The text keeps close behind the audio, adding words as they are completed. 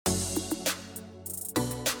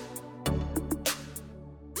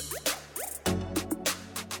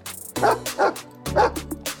My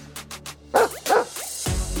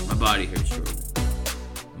body hurts, Jordan.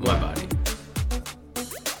 My body.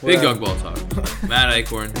 Big Gug Ball Talk. Matt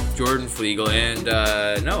Eichhorn, Jordan Flegel, and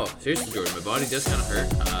no, seriously, Jordan, my body does kind of hurt.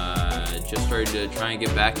 Just started to try and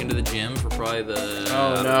get back into the gym for probably the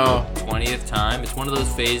 20th time. It's one of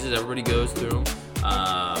those phases everybody goes through.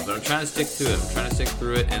 But I'm trying to stick to it. I'm trying to stick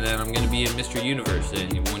through it, and then I'm going to be in Mr. Universe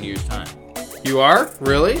in 1 year's time. You are?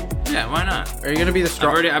 Really? Yeah, why not? Are you going to be the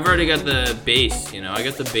strong? I've already got the base, you know. I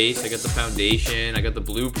got the base, I got the foundation, I got the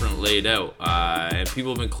blueprint laid out. And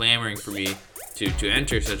people have been clamoring for me to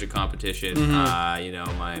enter such a competition. Mm-hmm. You know,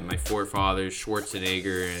 my forefathers,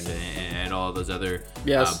 Schwarzenegger and all those other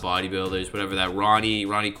bodybuilders, whatever, that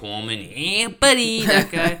Ronnie Coleman, yeah, buddy,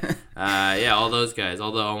 that guy. Yeah, all those guys,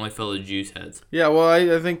 all my fellow juice heads. Yeah, well,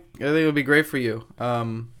 I think it would be great for you.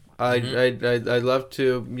 I'd love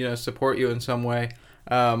to, support you in some way.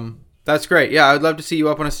 That's great. Yeah, I'd love to see you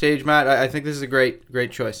up on a stage, Matt. I think this is a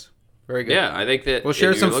great choice. Very good. Yeah, I think that we'll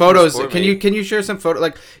share some photos. Can you share some photos?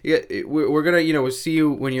 Like, we're gonna we'll see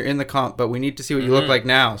you when you're in the comp, but we need to see what you look like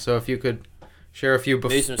now. So if you could share a few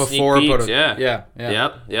before photos. Yeah.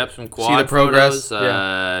 Yep. Some quad see the progress.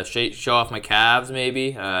 photos. Show off my calves,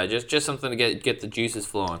 maybe. Just something to get the juices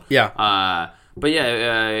flowing. Yeah. But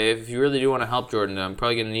yeah, if you really do want to help Jordan, I'm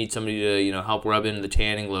probably gonna need somebody to help rub in the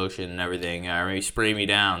tanning lotion and everything, or maybe spray me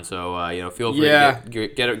down. So feel free to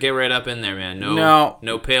get right up in there, man.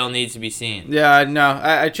 No pale needs to be seen. Yeah, no,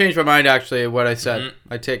 I changed my mind actually. What I said,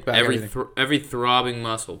 I take back every throbbing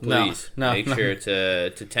muscle. Please make sure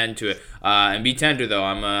to tend to it, and be tender though.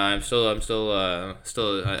 I'm still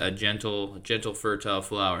a gentle fertile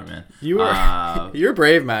flower, man. You're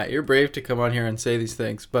brave, Matt. You're brave to come on here and say these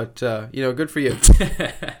things, but good for you.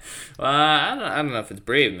 I don't know if it's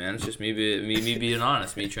brave, man. It's just me being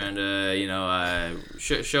honest, me trying to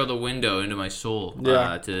show the window into my soul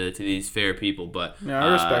to these fair people. But yeah,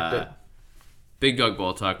 I respect it. Big Gug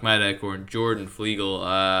Ball Talk. Matt Eichhorn, Jordan Flegel.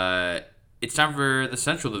 It's time for the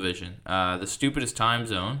Central Division, the stupidest time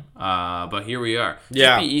zone. But here we are.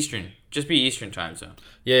 Just be Eastern time zone.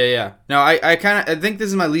 Yeah. No, I think this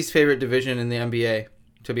is my least favorite division in the NBA.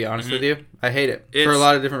 To be honest with you, I hate it for a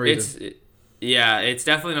lot of different reasons. It's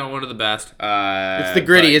definitely not one of the best. It's the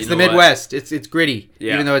gritty. It's the Midwest. It's gritty,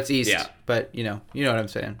 even though it's East. Yeah. But you know what I'm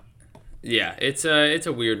saying. Yeah, it's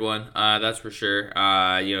a weird one. That's for sure.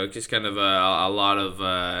 Just kind of a lot of.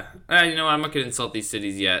 I'm not gonna insult these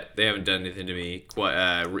cities yet. They haven't done anything to me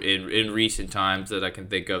quite in recent times that I can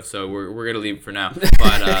think of. So we're gonna leave it for now.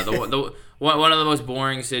 But one of the most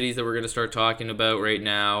boring cities that we're gonna start talking about right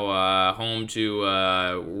now, home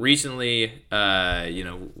to recently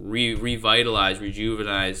revitalized,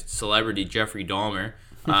 rejuvenized celebrity Jeffrey Dahmer,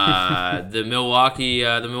 the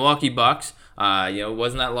Milwaukee Bucks. It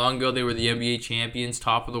wasn't that long ago they were the NBA champions,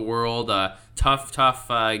 top of the world. Tough,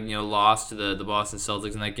 loss to the Boston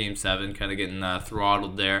Celtics in that Game 7, kind of getting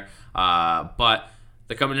throttled there. But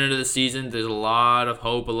they're coming into the season. There's a lot of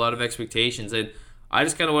hope, a lot of expectations, and I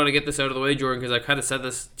just kind of want to get this out of the way, Jordan, because I kind of said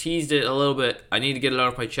this, teased it a little bit. I need to get it out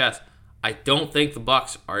of my chest. I don't think the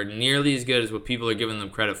Bucks are nearly as good as what people are giving them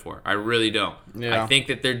credit for. I really don't. Yeah. I think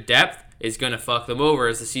that their depth is going to fuck them over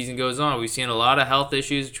as the season goes on. We've seen a lot of health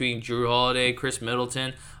issues between Drew Holiday, Chris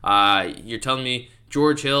Middleton. You're telling me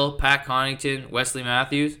George Hill, Pat Connaughton, Wesley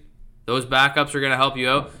Matthews, those backups are going to help you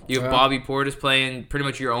out. You have Bobby Portis playing pretty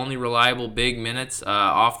much your only reliable big minutes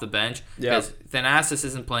off the bench. Because Thanasis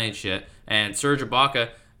isn't playing shit. And Serge Ibaka,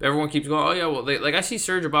 everyone keeps going, oh yeah, well, I see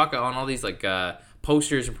Serge Ibaka on all these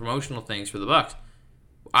posters and promotional things for the Bucks.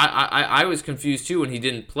 I was confused too when he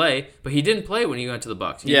didn't play, but he didn't play when he went to the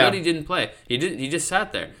Bucks. He didn't play. He just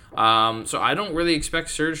sat there. So I don't really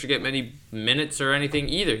expect Serge to get many minutes or anything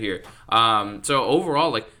either here. So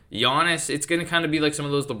overall, Giannis, it's going to kind of be like some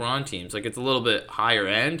of those LeBron teams. It's a little bit higher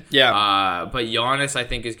end. Yeah. But Giannis, I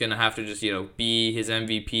think, is going to have to just be his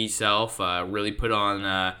MVP self. Really put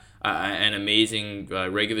on an amazing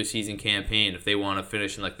regular season campaign if they want to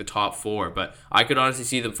finish in the top 4. But I could honestly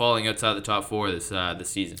see them falling outside the top 4 this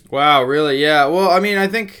season. Wow, really? Yeah. Well, I mean, I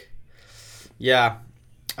think,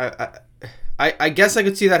 I guess I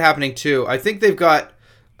could see that happening too. I think they've got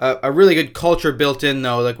a really good culture built in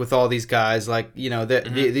though, with all these guys.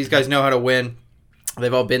 These guys know how to win.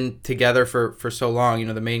 They've all been together for so long,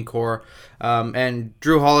 the main core. And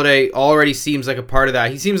Drew Holiday already seems like a part of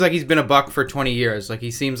that. He seems like he's been a Buck for 20 years. He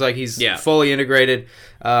seems like he's fully integrated.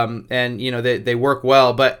 And they work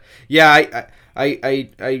well. But yeah,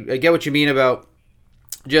 I get what you mean about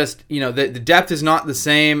just, the depth is not the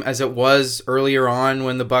same as it was earlier on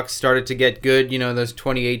when the Bucks started to get good, those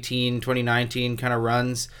 2018, 2019 kind of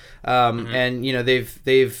runs. And,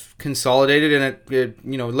 they've consolidated, and it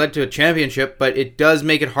led to a championship, but it does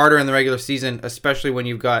make it harder in the regular season, especially when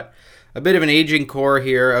you've got a bit of an aging core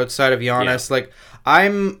here outside of Giannis. Like,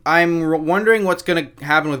 I'm wondering what's going to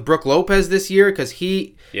happen with Brook Lopez this year, because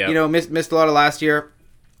he, missed a lot of last year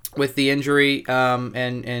with the injury, and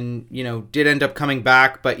did end up coming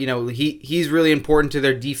back, but he's really important to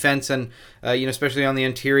their defense, and especially on the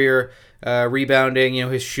interior, rebounding,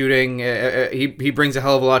 his shooting, he brings a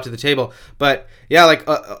hell of a lot to the table. But yeah, like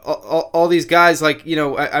all these guys, like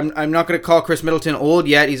I'm not going to call Chris Middleton old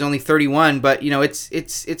yet. He's only 31, but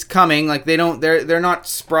it's coming. Like they're not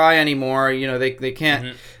spry anymore. They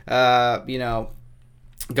can't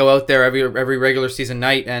go out there every regular season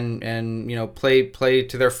night and play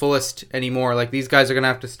to their fullest anymore. Like, these guys are gonna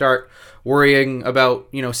have to start worrying about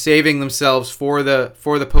saving themselves for the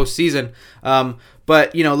postseason.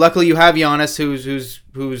 But luckily you have Giannis, who's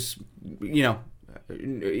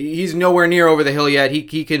he's nowhere near over the hill yet.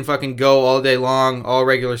 He can fucking go all day long, all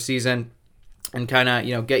regular season, and kind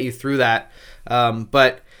of get you through that.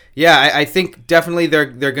 But yeah, I think definitely they're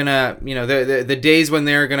gonna the days when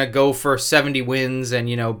they're gonna go for 70 wins and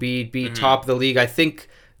be top of the league, I think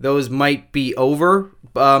those might be over.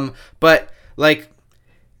 But like,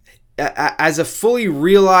 as a fully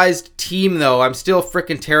realized team, though, I'm still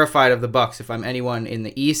freaking terrified of the Bucks if I'm anyone in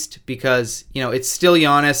the East, because it's still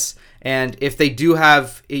Giannis, and if they do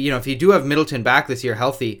have if you do have Middleton back this year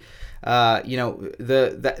healthy,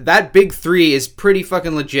 that big three is pretty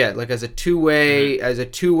fucking legit. Like, as a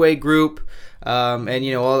two-way group,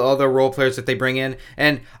 and all the role players that they bring in.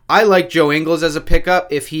 And I like Joe Ingles as a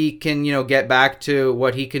pickup if he can get back to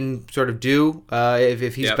what he can sort of do,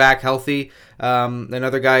 if he's back healthy.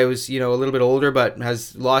 Another guy who's a little bit older but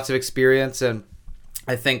has lots of experience, and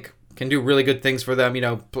I think can do really good things for them.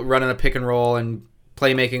 Running a pick and roll and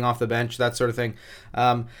playmaking off the bench, that sort of thing. They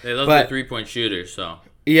love the 3-point shooters, so.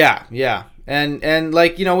 Yeah. And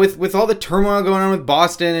like, with all the turmoil going on with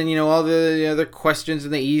Boston and, all the other questions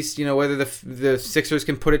in the East, whether the Sixers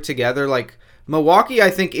can put it together, like, Milwaukee,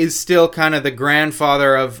 I think, is still kind of the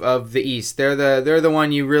grandfather of the East. They're the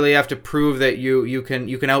one you really have to prove that you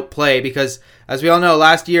can outplay, because as we all know,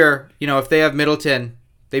 last year, if they have Middleton,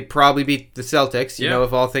 they probably beat the Celtics,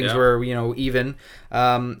 if all things were, even.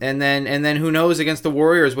 And then who knows against the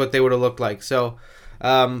Warriors what they would have looked like. So,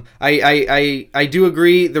 I do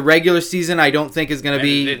agree. The regular season, I don't think is going to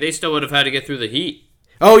be. They still would have had to get through the Heat.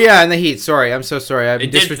 Oh yeah, and the Heat. Sorry, I'm so sorry. I'm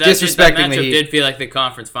disrespecting the Heat. It did feel like the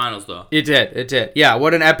conference finals, though. It did. Yeah,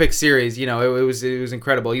 what an epic series. It was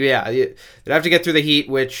incredible. Yeah, they'd have to get through the Heat,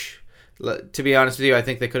 which, to be honest with you, I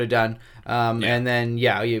think they could have done. And then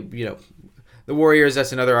the Warriors,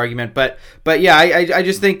 that's another argument. But yeah, I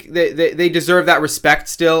just think they deserve that respect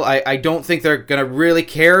still. I don't think they're going to really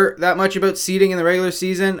care that much about seeding in the regular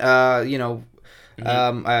season.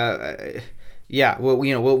 Yeah, well,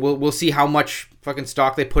 we'll see how much fucking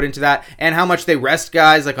stock they put into that, and how much they rest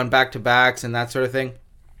guys, like on back-to-backs and that sort of thing.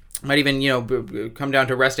 Might even come down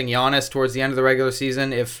to resting Giannis towards the end of the regular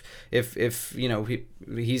season if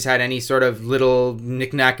he's had any sort of little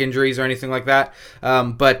knick-knack injuries or anything like that.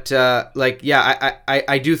 I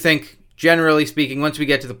do think, generally speaking, once we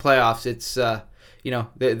get to the playoffs, it's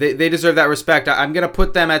they deserve that respect. I'm gonna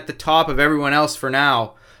put them at the top of everyone else for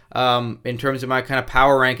now, in terms of my kind of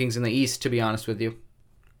power rankings in the East, to be honest with you.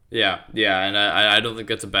 Yeah, and I don't think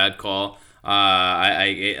that's a bad call.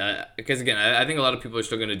 Because again, I think a lot of people are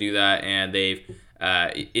still going to do that, and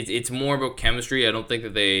it's more about chemistry. I don't think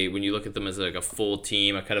that when you look at them as like a full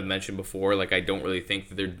team, I kind of mentioned before, like, I don't really think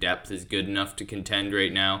that their depth is good enough to contend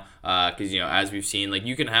right now. Because as we've seen, like,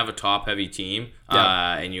 you can have a top heavy team,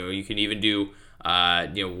 and you can even do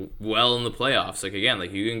well in the playoffs. Like, again,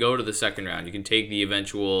 like, you can go to the second round, you can take the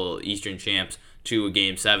eventual Eastern champs to a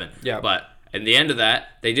Game 7. Yeah. But at the end of that,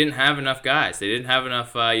 they didn't have enough guys. They didn't have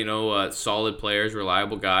enough, solid players,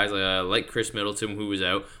 reliable guys like Chris Middleton, who was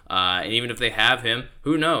out. And even if they have him,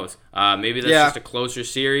 who knows? Maybe that's just a closer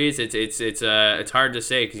series. It's hard to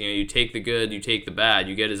say, because you take the good, you take the bad.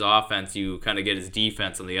 You get his offense, you kind of get his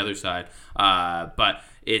defense on the other side. But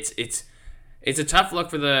it's a tough look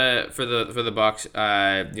for the Bucks.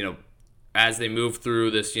 As they move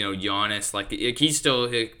through this, Giannis, he's still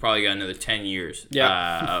probably got another 10 years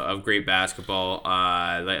of great basketball.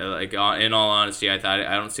 In all honesty, I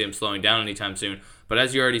don't see him slowing down anytime soon. But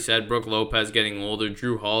as you already said, Brook Lopez getting older,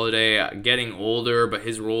 Drew Holiday getting older, but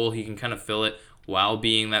his role, he can kind of fill it while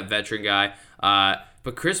being that veteran guy.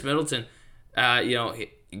 But Chris Middleton,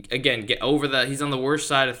 again, get over that. He's on the worst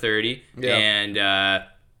side of 30, and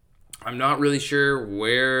I'm not really sure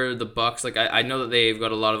where the Bucks, like, I know that they've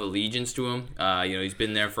got a lot of allegiance to him. He's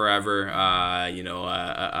been there forever.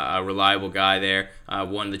 A reliable guy there.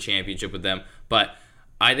 Won the championship with them. But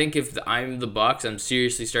I think if I'm the Bucks, I'm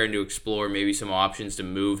seriously starting to explore maybe some options to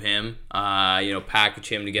move him. Package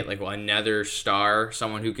him to get like another star,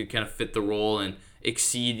 someone who could kind of fit the role and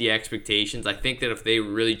exceed the expectations. I think that if they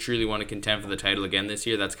really truly want to contend for the title again this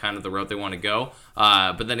year, that's kind of the route they want to go.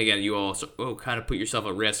 But then again, you also kind of put yourself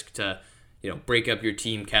at risk to, break up your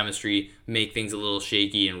team chemistry, make things a little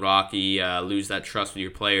shaky and rocky, lose that trust with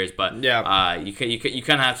your players. But yeah, you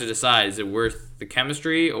kind of have to decide: is it worth the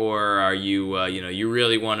chemistry, or are you you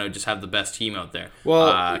really want to just have the best team out there?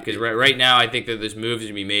 Well, because right now I think that there's moves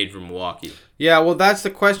to be made from Milwaukee. Yeah, well, that's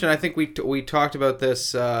the question. I think we talked about this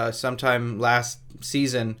sometime last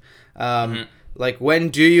season. Like,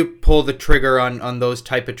 when do you pull the trigger on those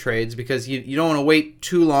type of trades? Because you don't want to wait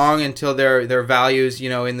too long until their values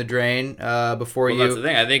in the drain before you that's the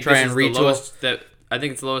thing. I think try this and is retool. the lowest that I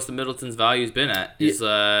think it's the lowest that Middleton's value's been at is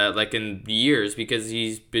like in years, because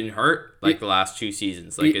he's been hurt like the last 2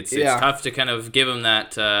 seasons. Like it's tough to kind of give him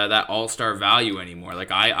that all-star value anymore. Like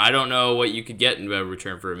I don't know what you could get in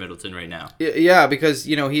return for a Middleton right now. Yeah, because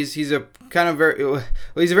he's a kind of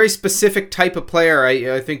he's a very specific type of player.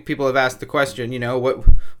 I think people have asked the question,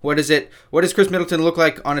 what does Chris Middleton look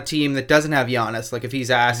like on a team that doesn't have Giannis? Like, if he's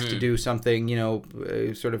asked to do something,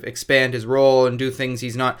 sort of expand his role and do things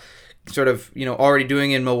he's not sort of already doing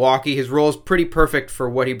in Milwaukee. His role is pretty perfect for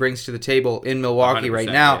what he brings to the table in Milwaukee right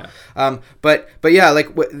now. Yeah. But yeah, like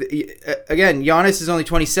again, Giannis is only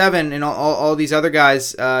 27, and all these other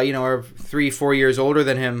guys are 3-4 years older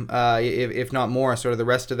than him, if not more. Sort of the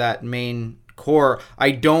rest of that main core.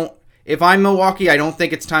 If I'm Milwaukee, I don't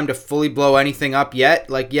think it's time to fully blow anything up yet.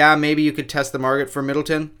 Like, yeah, maybe you could test the market for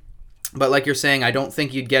Middleton, but like you're saying, I don't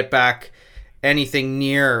think you'd get back anything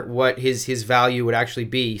near what his value would actually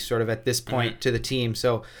be sort of at this point to the team.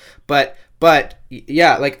 So but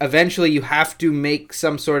yeah, like eventually you have to make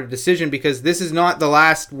some sort of decision, because this is not the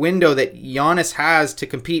last window that Giannis has to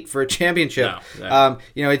compete for a championship. No.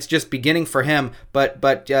 It's just beginning for him,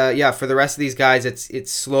 but yeah, for the rest of these guys,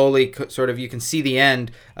 it's slowly sort of, you can see the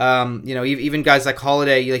end. Even guys like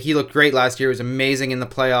Holiday, like, he looked great last year, he was amazing in the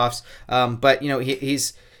playoffs, but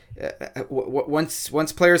he's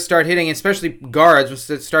once players start hitting, especially guards,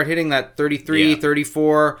 start hitting that 33,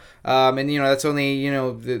 34, and that's only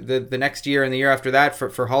the next year and the year after that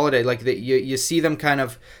for Holiday. Like, you see them kind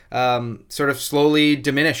of sort of slowly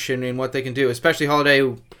diminish in what they can do, especially Holiday,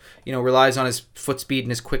 who relies on his foot speed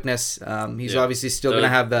and his quickness. He's obviously still going to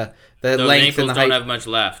have the length and the height. Don't have much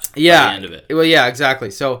left. Yeah, by the end of it. Well, yeah,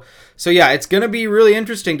 exactly. So yeah, it's going to be really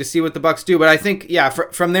interesting to see what the Bucks do. But I think, yeah,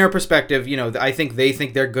 from their perspective, I think they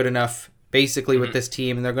think they're good enough basically with this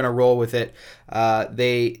team, and they're going to roll with it.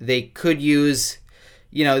 They could use,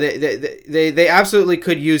 they absolutely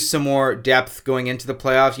could use some more depth going into the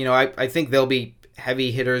playoffs. I think they'll be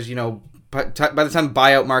heavy hitters. By the time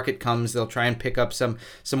buyout market comes, they'll try and pick up some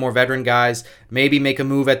more veteran guys, maybe make a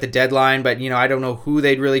move at the deadline. But I don't know who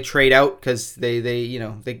they'd really trade out, because they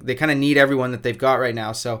kind of need everyone that they've got right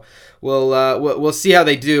now. So we'll see how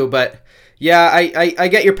they do. But yeah, I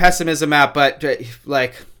get your pessimism, Matt. But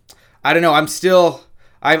like, I don't know. I'm still.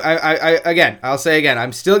 I'll say again,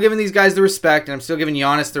 I'm still giving these guys the respect, and I'm still giving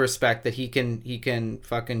Giannis the respect that he can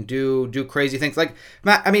fucking do crazy things. Like,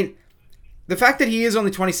 Matt, I mean, the fact that he is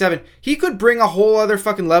only 27, he could bring a whole other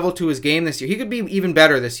fucking level to his game this year. He could be even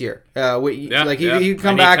better this year. He could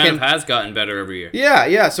come back and has gotten better every year.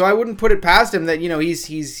 Yeah. So I wouldn't put it past him that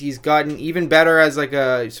he's gotten even better as like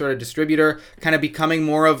a sort of distributor, kind of becoming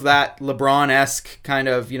more of that LeBron-esque kind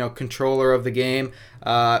of controller of the game.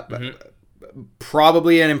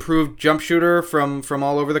 Probably an improved jump shooter from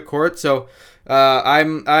all over the court. So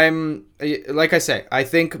I'm like I say, I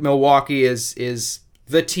think Milwaukee is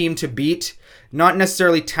the team to beat. Not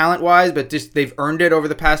necessarily talent-wise, but just they've earned it over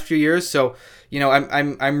the past few years. So,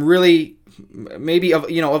 I'm really, maybe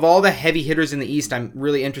of all the heavy hitters in the East, I'm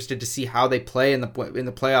really interested to see how they play in the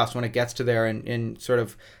playoffs when it gets to there, and sort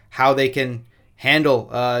of how they can handle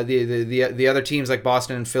the other teams like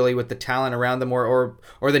Boston and Philly with the talent around them, or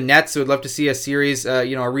the Nets. Would love to see a series, a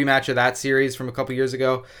rematch of that series from a couple years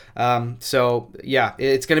ago. So yeah,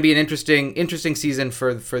 it's going to be an interesting season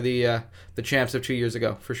for the champs of 2 years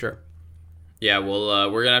ago, for sure. Yeah,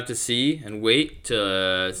 well, we're gonna have to see and wait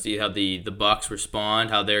to see how the Bucks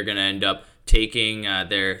respond, how they're gonna end up taking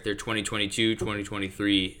their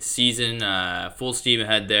 2022-2023 season, full steam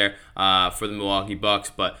ahead there for the Milwaukee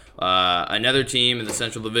Bucks. But another team in the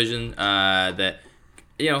Central Division that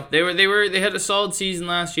they had a solid season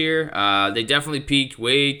last year. They definitely peaked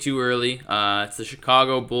way too early. It's the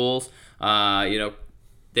Chicago Bulls.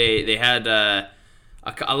 They had a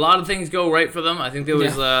lot of things go right for them. I think there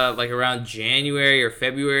was around January or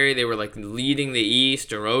February they were like leading the East.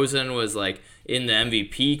 DeRozan was like in the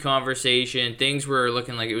MVP conversation. Things were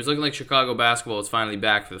looking like Chicago basketball was finally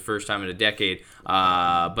back for the first time in a decade.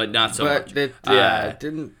 But not so much. It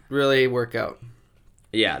didn't really work out.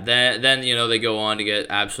 Yeah, then they go on to get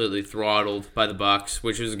absolutely throttled by the Bucks,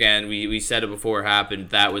 which was, again, we said it before it happened,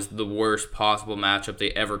 that was the worst possible matchup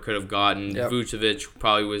they ever could have gotten. Yep. Vucevic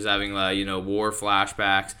probably was having war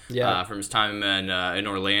flashbacks from his time in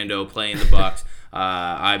Orlando playing the Bucks.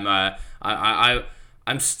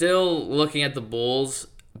 I'm still looking at the Bulls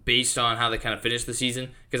based on how they kind of finished the season,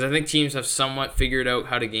 because I think teams have somewhat figured out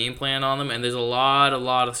how to game plan on them, and there's a lot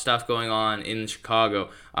of stuff going on in Chicago.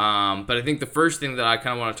 But I think the first thing that I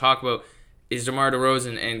kind of want to talk about is DeMar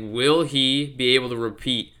DeRozan, and will he be able to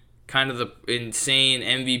repeat kind of the insane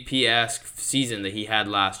MVP-esque season that he had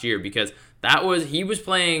last year? Because he was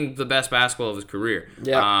playing the best basketball of his career,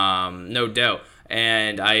 no doubt.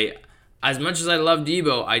 And as much as I love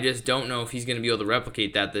Debo, I just don't know if he's going to be able to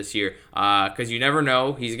replicate that this year, because you never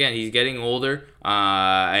know. He's getting older,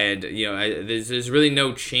 and there's really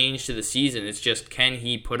no change to the season. It's just, can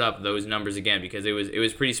he put up those numbers again? Because it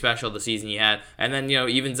was pretty special the season he had, and then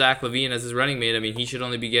even Zach LaVine as his running mate. I mean, he should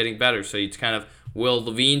only be getting better. So it's kind of, will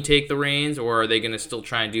LaVine take the reins, or are they going to still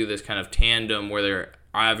try and do this kind of tandem where they're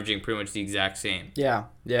averaging pretty much the exact same? Yeah.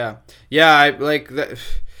 I like that.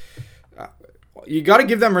 You got to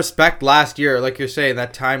give them respect last year, like you're saying,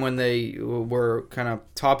 that time when they were kind of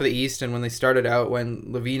top of the East, and when they started out, when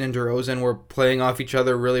LaVine and DeRozan were playing off each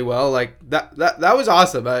other really well. Like that was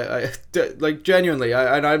awesome. I like, genuinely.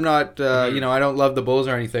 I'm not I don't love the Bulls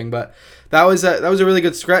or anything, but that was a really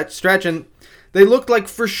good stretch, and they looked like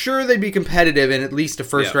for sure they'd be competitive in at least a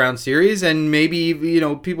first round series, and maybe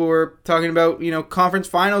people were talking about conference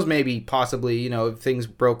finals, maybe possibly if things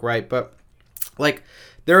broke right, but like.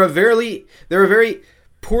 They're a very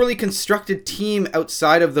poorly constructed team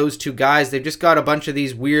outside of those two guys. They've just got a bunch of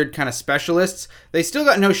these weird kind of specialists. They still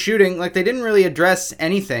got no shooting. Like, they didn't really address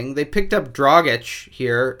anything. They picked up Dragic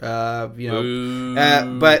here, but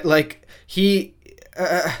like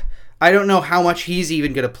I don't know how much he's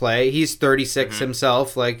even going to play. He's 36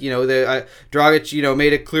 himself. Like, Dragic,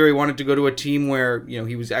 made it clear he wanted to go to a team where,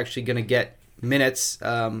 he was actually going to get minutes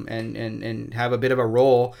and have a bit of a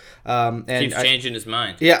role. And keeps changing his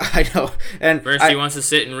mind. Yeah, I know. And first he wants to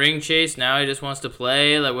sit and ring chase. Now he just wants to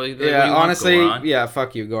play. Like, what honestly, want, Goran? Yeah,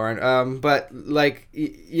 fuck you, Goran. But like,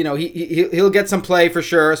 he'll get some play for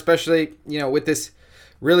sure, especially with this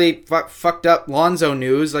really fucked up Lonzo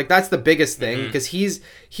news. Like, that's the biggest thing, because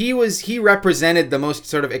he represented the most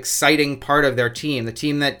sort of exciting part of their team, the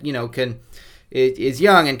team that is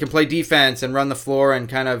young and can play defense and run the floor and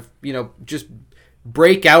kind of, just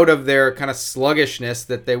break out of their kind of sluggishness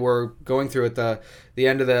that they were going through at the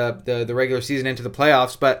end of the regular season into the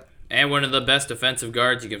playoffs. And one of the best defensive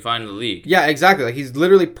guards you can find in the league. Yeah, exactly. Like, he's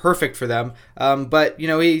literally perfect for them. But,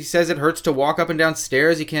 he says it hurts to walk up and down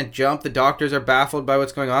stairs. He can't jump. The doctors are baffled by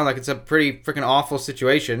what's going on. Like, it's a pretty freaking awful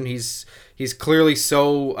situation. He's clearly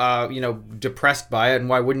so, depressed by it, and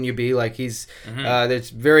why wouldn't you be? Like, there's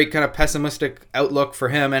very kind of pessimistic outlook for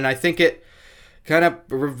him, and I think it kind of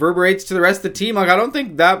reverberates to the rest of the team. Like, I don't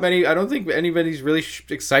think anybody's really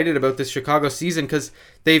excited about this Chicago season, because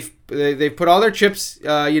they've put all their chips, in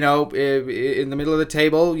the middle of the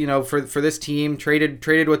table, for this team,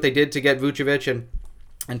 traded what they did to get Vucevic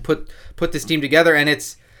and put this team together, and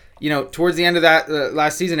it's, towards the end of that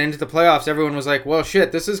last season, into the playoffs, everyone was like, well,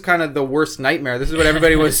 shit, this is kind of the worst nightmare. This is what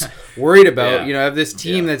everybody was worried about. Have this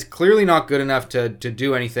team that's clearly not good enough to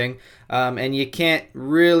do anything, and you can't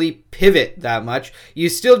really pivot that much. You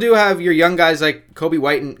still do have your young guys like Kobe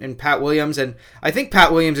White and Pat Williams, and I think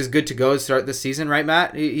Pat Williams is good to go to start this season, right,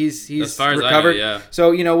 Matt? He's as far recovered. As I know, yeah.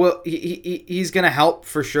 So, he's going to help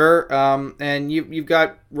for sure, and you've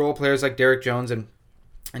got role players like Derek Jones and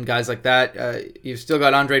guys like that. You've still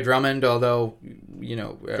got Andre Drummond, although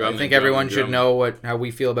I think everyone should know how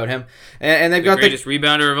we feel about him. And they've got the greatest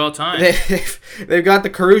rebounder of all time. They've got the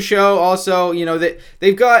Caruso also.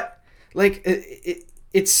 They've got like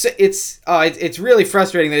it's really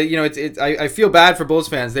frustrating that I feel bad for Bulls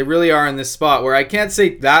fans. They really are in this spot where I can't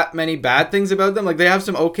say that many bad things about them. Like, they have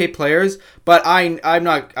some okay players, but they're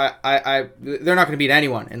not going to beat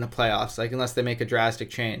anyone in the playoffs, like, unless they make a drastic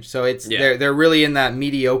change. So they're really in that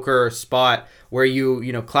mediocre spot where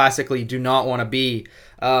you classically do not want to be.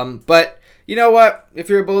 But you know what? If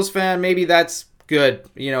you're a Bulls fan, maybe that's good.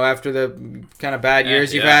 After the kind of bad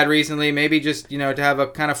years you've had recently, maybe just to have a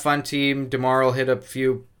kind of fun team. DeMar will hit a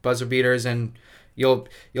few buzzer beaters, and you'll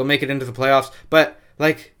make it into the playoffs. But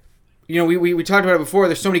we talked about it before.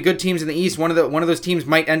 There's so many good teams in the East. One of those teams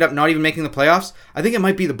might end up not even making the playoffs. I think it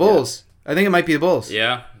might be the Bulls. Yeah. I think it might be the Bulls.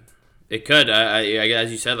 Yeah. It could,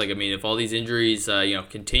 as you said. If all these injuries,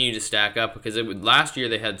 continue to stack up, because last year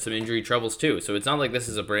they had some injury troubles too. So it's not like this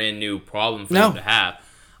is a brand new problem for them to have.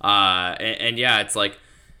 It's like,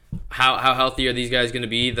 how healthy are these guys going to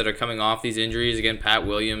be that are coming off these injuries? Again, Pat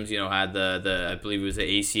Williams, had the I believe it was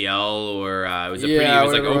the ACL, or it was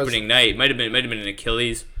opening night. Might have been an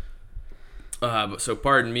Achilles. So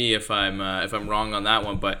pardon me if I'm wrong on that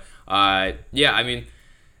one, but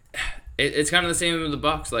It's kind of the same with the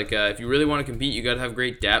Bucks. If you really want to compete, you got to have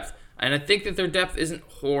great depth. And I think that their depth isn't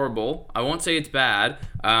horrible. I won't say it's bad,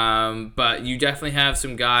 but you definitely have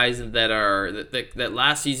some guys that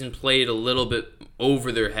last season played a little bit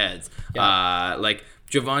over their heads. Yeah. Like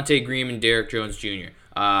Javonte Green and Derrick Jones Jr.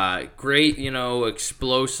 Great,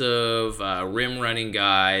 explosive, rim running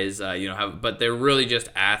guys. But they're really just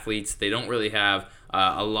athletes. They don't really have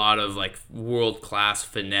a lot of world class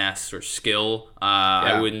finesse or skill.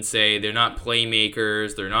 I wouldn't say they're not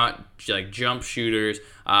playmakers. They're not jump shooters.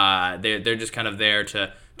 They're just kind of there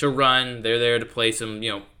to run. They're there to play some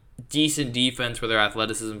decent defense where their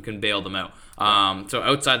athleticism can bail them out. So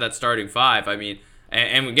outside that starting five,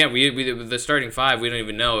 and again, we the starting five, we don't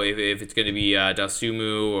even know if it's going to be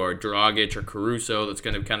Dosunmu or Dragic or Caruso that's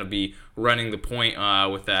going to kind of be running the point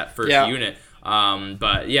with that first unit. And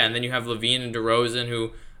then you have LaVine and DeRozan,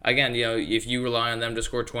 who, again, if you rely on them to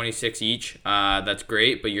score 26 each, that's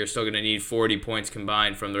great, but you're still going to need 40 points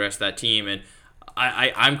combined from the rest of that team. And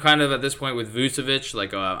I'm kind of at this point with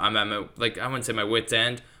Vucevic, I'm at I wouldn't say my wit's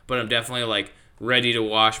end, but I'm definitely ready to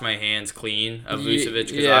wash my hands clean of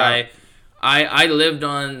Vucevic, because I lived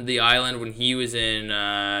on the island when he was in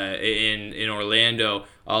Orlando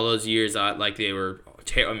all those years. They were.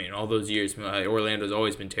 All those years, Orlando's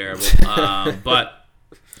always been terrible. But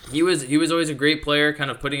he was always a great player,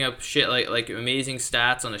 kind of putting up shit like amazing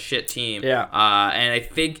stats on a shit team. Yeah. And I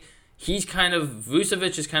think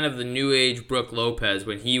Vucevic is kind of the new age Brook Lopez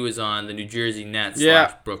when he was on the New Jersey Nets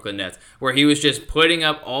 / Brooklyn Nets, where he was just putting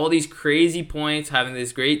up all these crazy points, having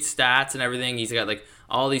these great stats and everything. He's got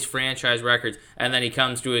all these franchise records, and then he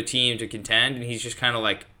comes to a team to contend, and he's just kind of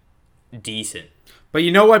decent. But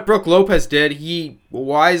you know what Brook Lopez did? He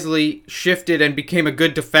wisely shifted and became a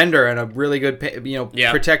good defender and a really good,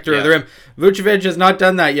 protector of the rim. Vucevic has not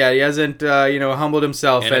done that yet. He hasn't, humbled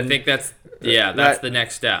himself. And I think that's the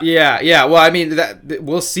next step. Yeah. Well,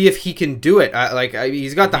 we'll see if he can do it.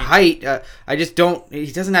 He's got the height. I just don't.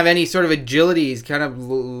 He doesn't have any sort of agility. He's kind of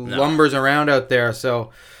lumbers around out there.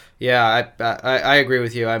 So, yeah, I agree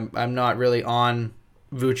with you. I'm not really on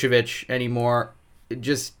Vucevic anymore.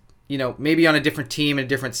 Just. Maybe on a different team and a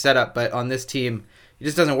different setup, but on this team, it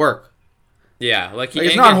just doesn't work. Yeah,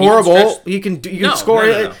 it's not horrible. He can score.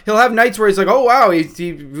 No. He'll have nights where he's like, oh wow,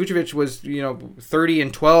 Vucevic was 30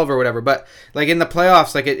 and 12 or whatever. But in the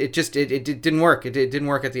playoffs, it didn't work. It didn't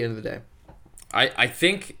work at the end of the day. I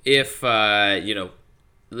think if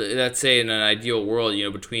let's say in an ideal world,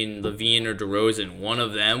 between LaVine or DeRozan, one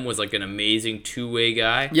of them was an amazing two-way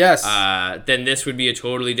guy. Yes. Then this would be a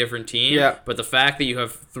totally different team. Yeah. But the fact that you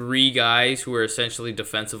have three guys who are essentially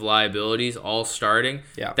defensive liabilities all starting,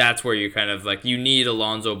 that's where you're kind of you need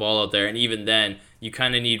Alonzo Ball out there, and even then, you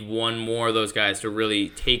kind of need one more of those guys to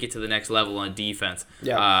really take it to the next level on defense.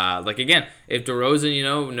 Yeah. Again, if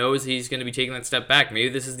DeRozan, knows he's going to be taking that step back, maybe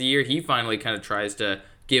this is the year he finally kind of tries to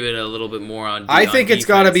give it a little bit more on I think it's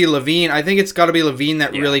got to be LaVine. I think it's got to be LaVine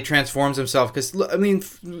that really transforms himself. Because,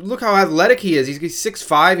 look how athletic he is. He's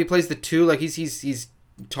 6'5". He plays the 2. He's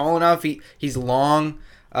tall enough. He's long.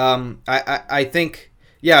 I think,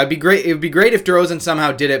 it'd be great. It would be great if DeRozan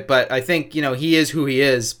somehow did it. But I think, he is who he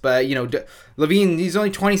is. But, LaVine, he's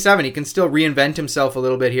only 27. He can still reinvent himself a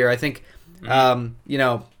little bit here. I think,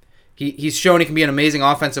 He's shown he can be an amazing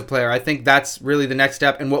offensive player. I think that's really the next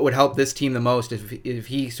step, and what would help this team the most if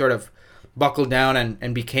he sort of buckled down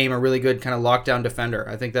and became a really good kind of lockdown defender.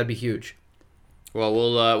 I think that'd be huge. Well,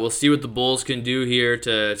 we'll see what the Bulls can do here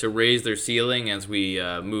to raise their ceiling as we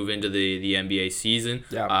move into the NBA season.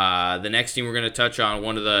 Yeah. The next team we're going to touch on,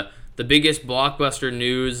 one of the biggest blockbuster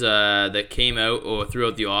news that came out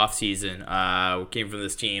throughout the offseason came from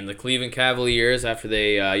this team, the Cleveland Cavaliers, after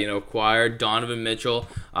they acquired Donovan Mitchell.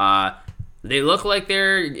 They look like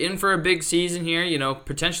they're in for a big season here,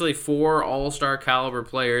 potentially 4 all-star caliber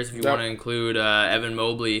players if you want to include Evan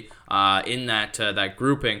Mobley in that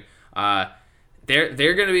grouping.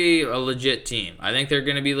 they're going to be a legit team. I think they're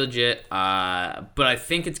going to be legit. But I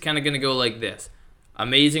think it's kind of going to go like this.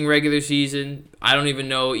 Amazing regular season. I don't even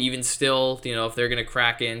know, even still, if they're going to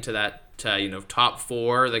crack into that, top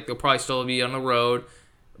 4. Like, they'll probably still be on the road.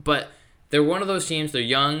 But they're one of those teams. They're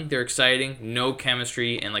young. They're exciting. No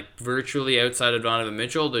chemistry. And, like, virtually outside of Donovan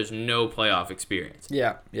Mitchell, there's no playoff experience.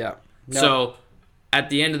 Yeah. No. So, at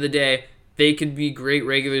the end of the day, they could be great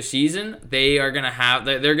regular season. They're going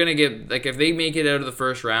to get, like, if they make it out of the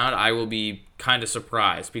first round, I will be kind of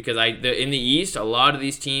surprised because in the East, a lot of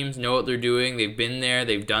these teams know what they're doing. They've been there.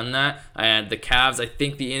 They've done that. And the Cavs, I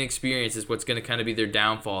think the inexperience is what's going to kind of be their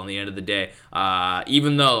downfall in the end of the day.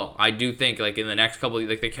 Even though I do think, like, in the next couple of,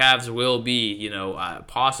 like, the Cavs will be,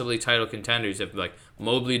 possibly title contenders if, like,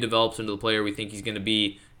 Mobley develops into the player we think he's going to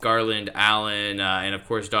be. Garland, Allen, and of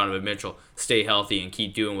course Donovan Mitchell stay healthy and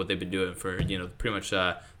keep doing what they've been doing for pretty much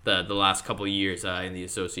the last couple of years in the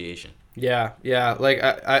association. Yeah. Like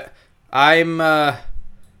I'm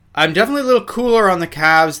definitely a little cooler on the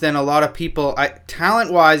Cavs than a lot of people.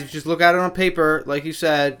 Talent wise, if you just look at it on paper, like you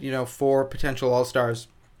said, 4 potential All-Stars.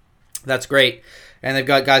 That's great. And they've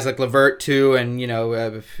got guys like LeVert too, and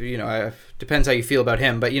depends how you feel about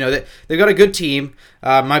him, but they've got a good team.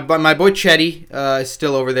 My boy Chetty is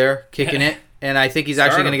still over there kicking it, and I think he's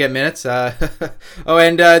actually going to get minutes.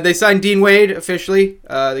 And they signed Dean Wade officially.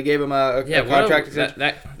 They gave him a contract extension.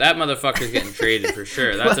 That motherfucker's getting traded for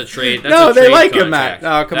sure. That's a trade. That's no, a they trade like contract. him, Matt.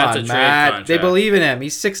 No, come on, Matt. Contract. They believe in him.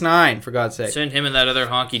 He's 6'9", for God's sake. Send him and that other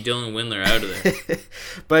honky Dylan Windler out of there.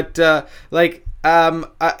 But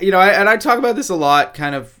I talk about this a lot,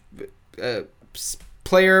 kind of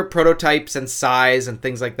player prototypes and size and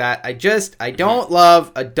things like that. I don't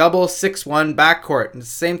love a double 6'1" backcourt. And the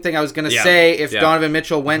same thing I was going to say if Donovan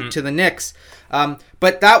Mitchell went to the Knicks.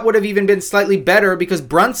 But that would have even been slightly better because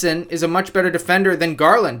Brunson is a much better defender than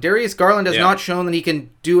Garland. Darius Garland has not shown that he can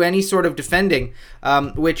do any sort of defending,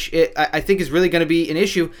 which I think is really going to be an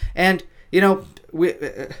issue. And,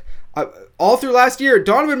 all through last year,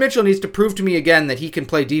 Donovan Mitchell needs to prove to me again that he can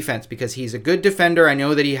play defense because he's a good defender. I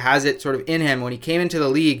know that he has it sort of in him. When he came into the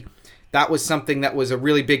league, that was something that was a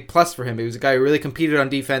really big plus for him. He was a guy who really competed on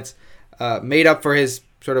defense, made up for his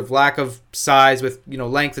sort of lack of size with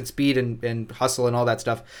length and speed and hustle and all that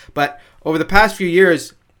stuff. But over the past few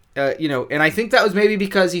years, and I think that was maybe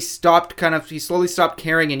because he slowly stopped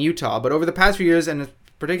caring in Utah. But over the past few years,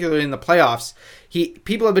 particularly in the playoffs,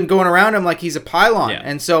 people have been going around him like he's a pylon.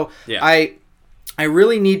 And so I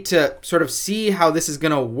really need to sort of see how this is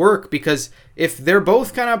going to work because if they're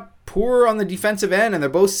both kind of poor on the defensive end and they're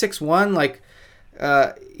both 6'1", like,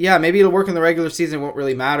 maybe it'll work in the regular season. It won't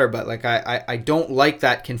really matter, but like I don't like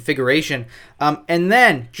that configuration. And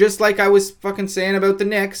then, just like I was fucking saying about the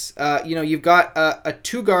Knicks, you've got a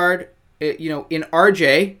 2-guard, in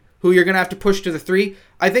RJ, who you're going to have to push to the 3.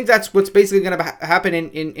 I think that's what's basically going to happen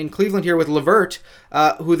in Cleveland here with LeVert,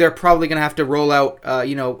 who they're probably going to have to roll out,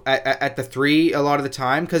 at the 3 a lot of the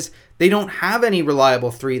time because they don't have any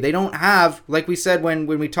reliable 3. They don't have, like we said when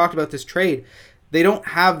we talked about this trade, they don't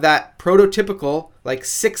have that prototypical like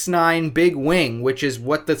 6'9" big wing, which is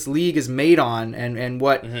what this league is made on and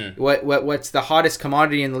what's the hottest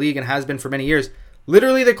commodity in the league and has been for many years.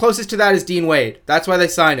 Literally, the closest to that is Dean Wade. That's why they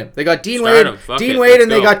signed him. They got Dean Wade,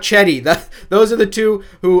 they got Chetty. Those are the two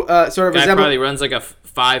who sort of Guy resemble. Probably runs like a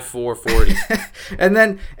 5'4" 40. and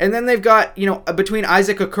then they've got between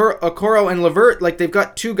Isaac Okoro and LeVert, like they've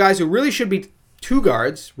got 2 guys who really should be 2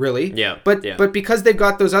 guards, really. But because they've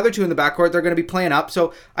got those other 2 in the backcourt, they're going to be playing up.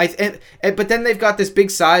 So but then they've got this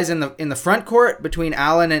big size in the front court between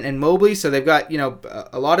Allen and Mobley. So they've got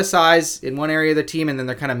a lot of size in one area of the team, and then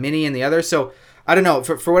they're kind of mini in the other. So I don't know.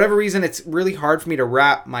 For whatever reason, it's really hard for me to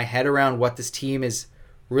wrap my head around what this team is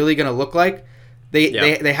really going to look like.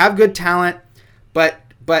 They have good talent, but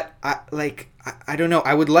I don't know.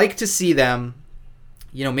 I would like to see them.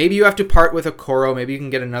 Maybe you have to part with Okoro. Maybe you can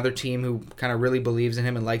get another team who kind of really believes in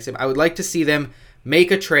him and likes him. I would like to see them make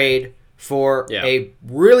a trade for a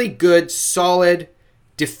really good, solid,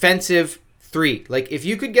 defensive 3. Like, if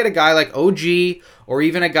you could get a guy like OG or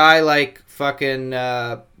even a guy like fucking,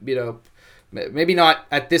 maybe not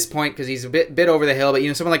at this point because he's a bit over the hill, but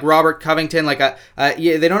someone like Robert Covington, like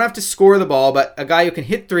they don't have to score the ball, but a guy who can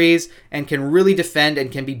hit threes and can really defend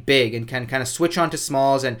and can be big and can kind of switch onto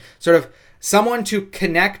smalls and sort of someone to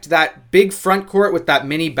connect that big front court with that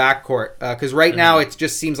mini back court. Because right now it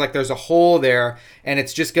just seems like there's a hole there and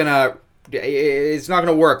it's not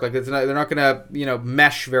gonna work. Like they're not gonna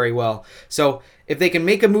mesh very well. So if they can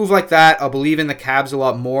make a move like that, I'll believe in the Cavs a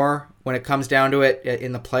lot more. when it comes down to it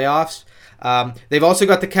in the playoffs. They've also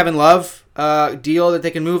got the Kevin Love deal that they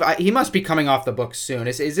can move. He must be coming off the books soon.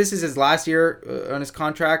 Is this his last year on his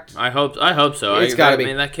contract? I hope so. It's got to be. I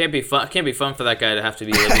mean, that can't be fun. It can't be fun for that guy to have to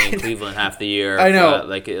be living in Cleveland half the year. I know.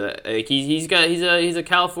 He's a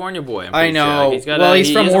California boy. I know. Sure.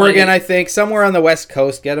 He's from Oregon, I think, somewhere on the West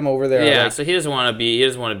Coast. Get him over there. Yeah, so he doesn't want to be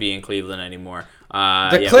in Cleveland anymore.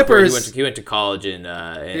 The Clippers. He went to college in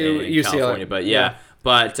California, but yeah.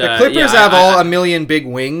 But the Clippers have a million big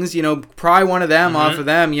wings. Pry one of them off of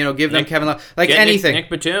them. Give them Kevin Love, anything. Nick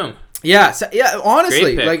Batum. Yeah,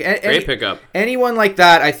 honestly, great pickup. Anyone like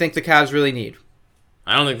that, I think the Cavs really need.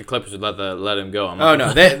 I don't think the Clippers would let him go.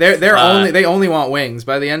 They only want wings.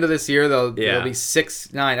 By the end of this year, they'll be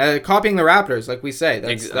 6'9", copying the Raptors, like we say.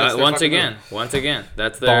 That's once again,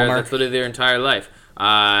 that's literally their entire life.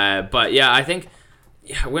 But yeah, I think.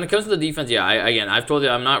 Yeah, when it comes to the defense, I've told you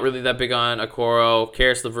I'm not really that big on Okoro.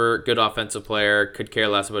 Karis LeVert, good offensive player, could care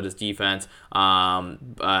less about his defense.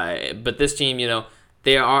 But this team,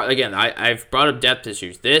 they are, again, I've brought up depth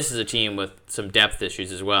issues. This is a team with some depth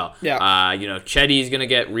issues as well. Yeah. Chetty's going to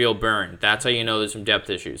get real burned. That's how you know there's some depth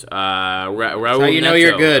issues. Raul That's how you know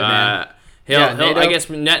you're good, man. I guess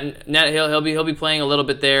he'll be playing a little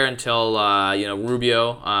bit there until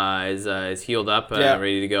Rubio is healed up and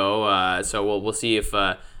ready to go. So we'll see if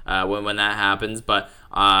when that happens. But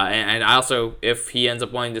and also if he ends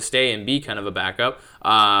up wanting to stay and be kind of a backup,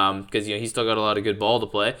 because he's still got a lot of good ball to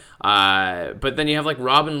play. But then you have like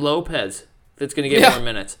Robin Lopez. That's going to get more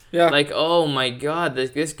minutes. Yeah. Oh my God,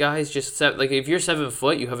 this guy's just if you're 7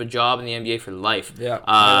 foot, you have a job in the NBA for life. Yeah.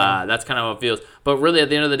 That's kind of how it feels. But really, at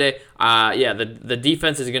the end of the day, the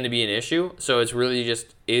defense is going to be an issue. So it's really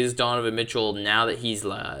just, is Donovan Mitchell, now that he's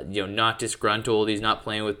not disgruntled, he's not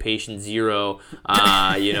playing with patient zero,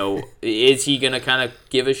 is he going to kind of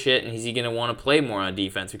give a shit, and is he going to want to play more on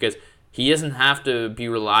defense? Because he doesn't have to be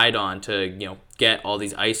relied on to, get all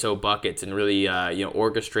these ISO buckets and really,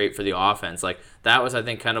 orchestrate for the offense. That was, I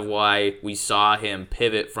think, kind of why we saw him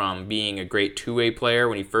pivot from being a great two-way player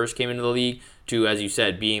when he first came into the league to, as you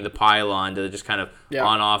said, being the pylon to just kind of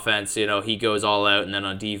on offense. He goes all out, and then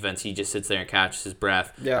on defense, he just sits there and catches his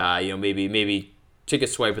breath. Yeah. Maybe take a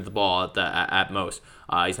swipe at the ball at most.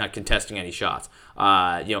 He's not contesting any shots.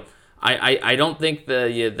 I don't think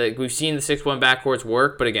we've seen the 6-1 backcourts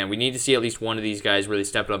work, but again, we need to see at least one of these guys really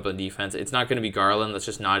step up on defense. It's not going to be Garland. That's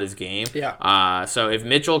just not his game. Yeah. So if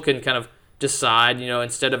Mitchell can kind of decide,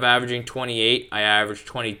 instead of averaging 28, I average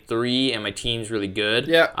 23, and my team's really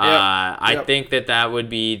good. I think that would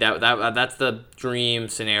be that's the dream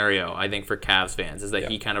scenario, I think, for Cavs fans, is that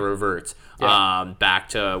he kind of reverts back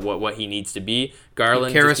to what he needs to be.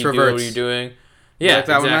 Garland, just keep doing what you're doing. Yeah,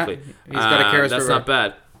 exactly. He's got a Karis That's revert. not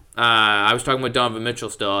bad. I was talking about Donovan Mitchell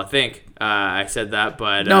still. I think I said that,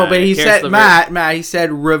 but no. But he Karis said LeVert, Matt. He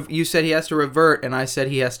said you said he has to revert, and I said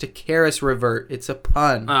he has to Karis revert. It's a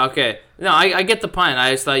pun. Okay. No, I get the pun.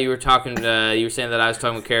 I just thought you were talking. You were saying that I was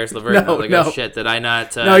talking with Karis LeVert. No. Oh shit, did I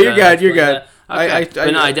not? No, you're good. You're good. Okay.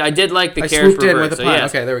 I did like the I Karis swooped revert. in with a pun.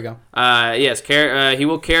 Yes. Okay, there we go. Yes, he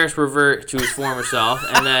will Karis revert to his former self,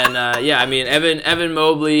 and then Evan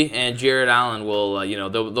Mobley and Jared Allen will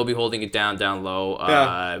they'll be holding it down low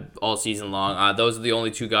all season long. Those are the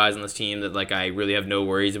only two guys on this team that I really have no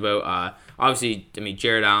worries about. Obviously, I mean,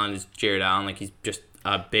 Jared Allen is Jared Allen. He's just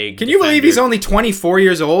a big. Can you believe he's only 24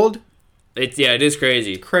 years old? It is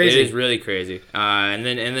crazy. Crazy. It is really crazy. And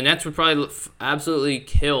the Nets would probably absolutely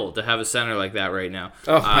kill to have a center like that right now.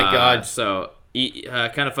 Oh my God. So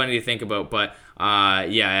kind of funny to think about, but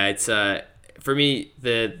it's for me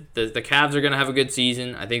the Cavs are gonna have a good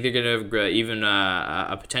season. I think they're gonna have even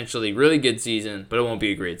a potentially really good season, but it won't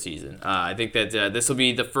be a great season. I think that this will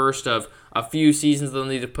be the first of a few seasons they'll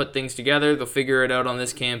need to put things together. They'll figure it out on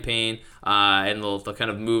this campaign, and they'll kind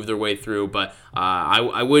of move their way through. But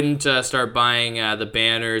I wouldn't start buying the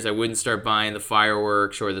banners. I wouldn't start buying the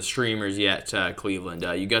fireworks or the streamers yet, Cleveland.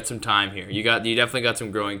 You got some time here. You definitely got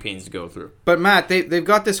some growing pains to go through. But Matt, they've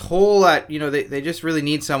got this hole that they just really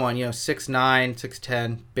need someone 6'9",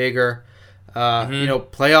 6'10", bigger,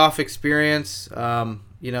 playoff experience.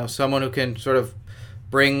 Someone who can sort of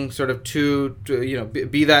bring sort of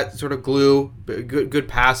be that sort of glue, good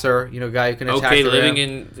passer, guy who can attack the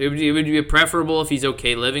rim. It would be preferable if he's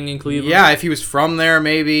okay living in Cleveland. Yeah, if he was from there,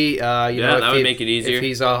 maybe. That would make it easier. If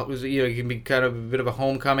he's he can be kind of a bit of a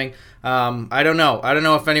homecoming. I don't know. I don't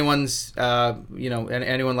know if anyone's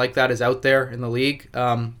anyone like that is out there in the league.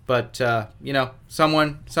 But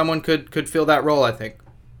someone could fill that role, I think.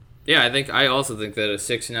 Yeah, I also think that a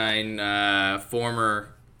 6'9" former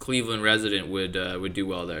Cleveland resident would do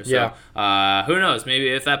well there. So who knows? Maybe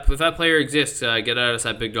if that player exists, get at us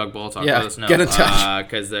at Big Dog Ball Talk. Yeah, let us know. get in touch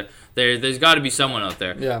because there's got to be someone out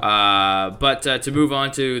there. Yeah. But to move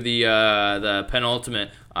on to the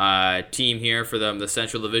penultimate team here for the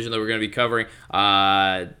Central Division that we're going to be covering,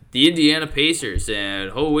 the Indiana Pacers,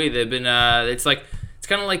 and they've been it's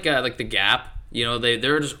kind of like the Gap. You know,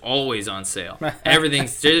 they're just always on sale. Everything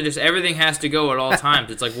has to go at all times.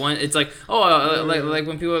 It's like like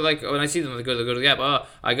when people are like, when I see them, they go to the Gap. Oh,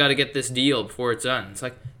 I got to get this deal before it's done. It's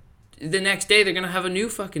like the next day they're gonna have a new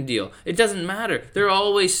fucking deal. It doesn't matter. They're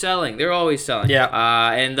always selling.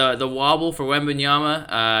 Yeah. And the wobble for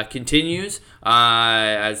Wembanyama continues.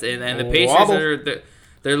 And the Pacers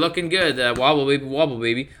they're looking good. Wobble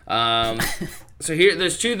baby. So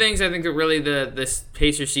there's two things I think that really this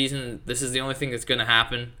Pacer season, this is the only thing that's going to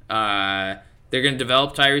happen. They're going to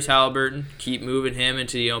develop Tyrese Halliburton, keep moving him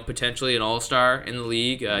into potentially an all-star in the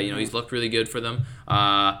league. He's looked really good for them.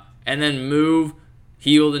 And then move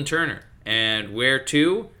Hield and Turner. And where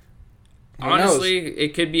to? Honestly,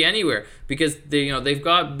 it could be anywhere because they've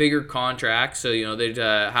got bigger contracts, so they'd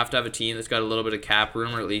have to have a team that's got a little bit of cap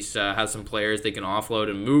room, or at least has some players they can offload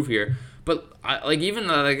and move here. But as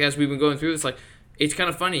we've been going through this, it's kind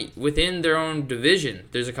of funny within their own division.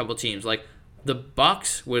 There's a couple teams like the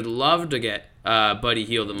Bucks would love to get Buddy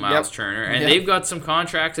Hield and Miles Turner, and they've got some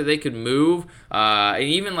contracts that they could move. And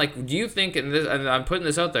even do you think? And I'm putting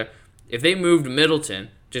this out there, if they moved Middleton,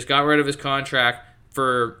 just got rid of his contract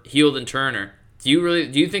for Hield and Turner, do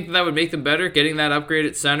you think that would make them better, getting that upgrade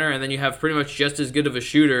at center, and then you have pretty much just as good of a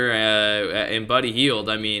shooter in Buddy Hield?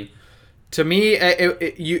 I mean, to me,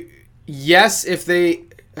 yes,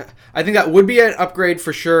 I think that would be an upgrade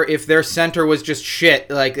for sure if their center was just shit,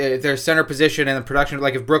 like their center position and the production,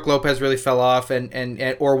 like if Brook Lopez really fell off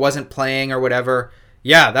and or wasn't playing or whatever.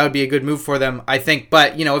 Yeah, that would be a good move for them, I think.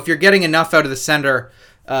 But if you're getting enough out of the center,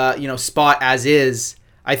 spot as is,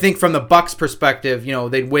 I think from the Bucks' perspective,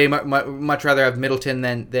 they'd way much rather have Middleton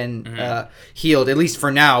than Hield, at least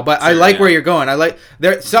for now. But sure, I like where you're going. I like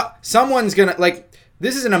someone's gonna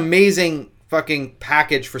this is an amazing fucking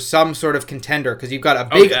package for some sort of contender because you've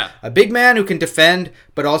got a big man who can defend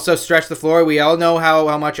but also stretch the floor. We all know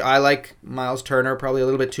how much I like Miles Turner, probably a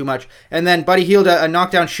little bit too much, and then Buddy Hield, a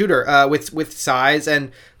knockdown shooter with size,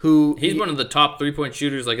 and he's one of the top 3-point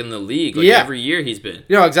shooters in the league. Every year he's been.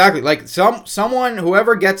 Exactly. Someone,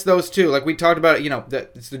 whoever gets those two, we talked about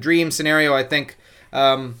it. It's the dream scenario, I think,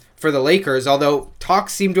 for the Lakers. Although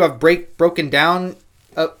talks seem to have broken down.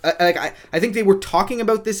 I think they were talking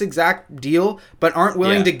about this exact deal, but aren't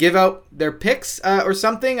willing to give out their picks or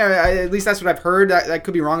something. At least that's what I've heard. I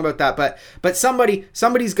could be wrong about that, but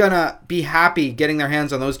somebody's gonna be happy getting their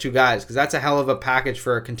hands on those two guys because that's a hell of a package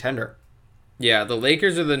for a contender. Yeah, the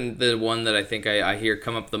Lakers are the one that I think I hear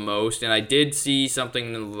come up the most, and I did see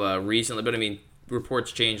something recently, but I mean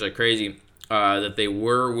reports change like crazy that they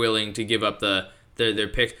were willing to give up their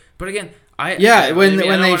picks, but again. I don't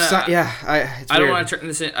want to turn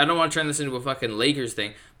this in. I don't want to turn this into a fucking Lakers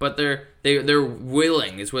thing, but they're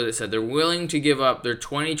willing, is what it said. They're willing to give up their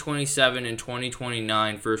 2027 and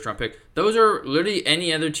 2029 first round pick. Those are literally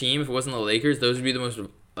any other team. If it wasn't the Lakers, those would be the most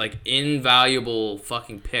invaluable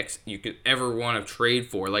fucking picks you could ever want to trade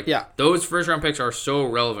for. Those first round picks are so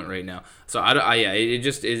relevant right now. So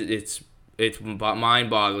it's mind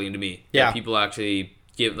boggling to me. That people actually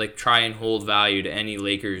try and hold value to any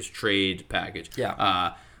Lakers trade package.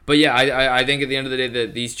 But I think at the end of the day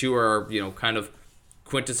that these two are kind of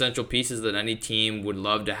quintessential pieces that any team would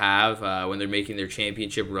love to have when they're making their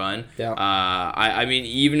championship run. I mean,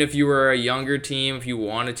 even if you were a younger team, if you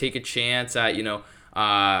want to take a chance at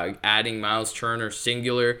adding Miles Turner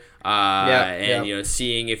singular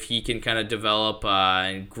seeing if he can kind of develop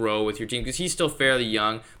and grow with your team because he's still fairly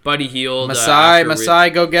young. Buddy Hield,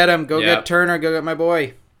 Masai, go get him. Go get Turner. Go get my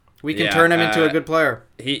boy. We can turn him into a good player.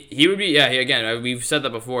 He would be again we've said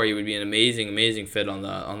that before. He would be an amazing fit on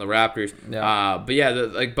the Raptors.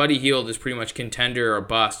 Buddy Hield is pretty much contender or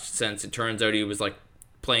bust since it turns out he was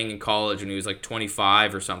playing in college when he was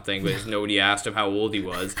 25 or something, but nobody asked him how old he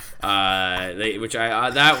was.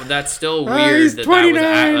 That's still weird. He's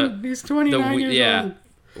 29. He's 29 years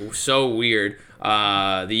old. So weird.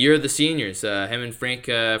 The year of the seniors, him and Frank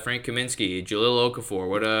Kaminsky, Jahlil Okafor.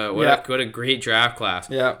 What a great draft class.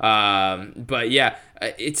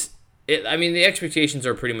 I mean, the expectations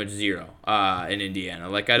are pretty much zero in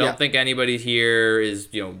Indiana. I don't think anybody here is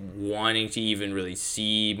wanting to even really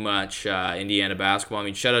see much Indiana basketball. I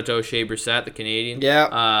mean, shout out to O'Shea Brissett, the Canadian.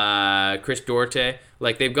 Chris Duarte.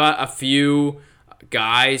 They've got a few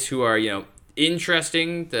guys who are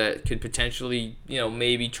interesting that could potentially,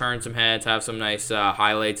 maybe turn some heads, have some nice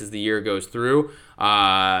highlights as the year goes through.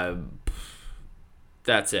 That's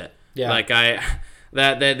it. Yeah. Like that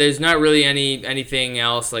there's not really anything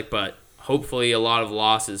else, but hopefully a lot of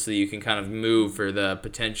losses so you can kind of move for the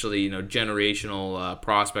potentially, generational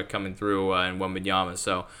prospect coming through in Wembanyama.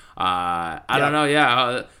 So I don't know.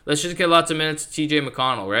 Yeah, let's just get lots of minutes to TJ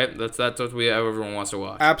McConnell, right? That's what everyone wants to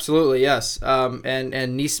watch. Absolutely, yes. And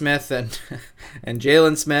Neesmith and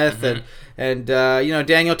Jalen Smith and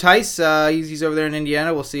Daniel Tice. He's over there in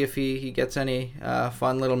Indiana. We'll see if he gets any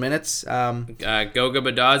fun little minutes. Goga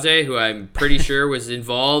Badaze, who I'm pretty sure was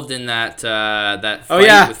involved in that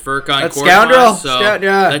fight with Furkan Korkmaz. Scoundrel. So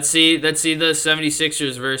let's see the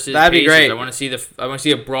 76ers versus That'd be Pacers. great. I want to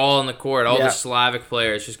see a brawl in the court. All the Slavic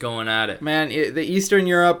players just going at it. Man, the Eastern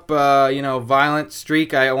Europe violent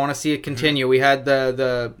streak. I want to see it continue. We had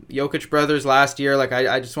the Jokic brothers last year.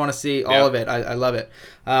 I just want to see all of it. I love it.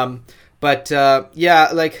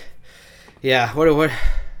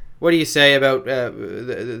 What do you say about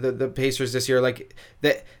the Pacers this year?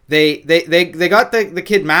 They got the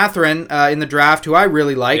kid Mathurin in the draft, who I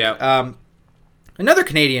really like. Yeah. Another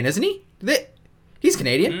Canadian, isn't he? He's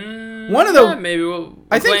Canadian. Maybe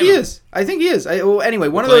I think he is. Anyway,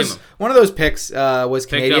 one of those picks was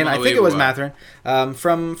Canadian. I think it was Mathurin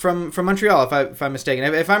from Montreal, if I'm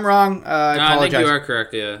mistaken. If I'm wrong, I apologize. I think you are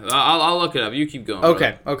correct. Yeah, I'll look it up. You keep going.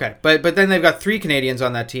 Okay. But then they've got 3 Canadians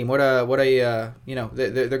on that team. They're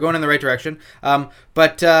going in the right direction. Am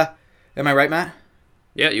I right, Matt?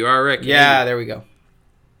 Yeah, you are right. Canadian. Yeah, there we go.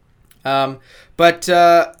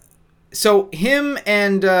 So him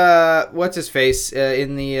and what's his face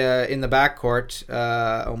in the backcourt?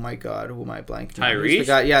 Oh my God, who am I blanking? Tyrese.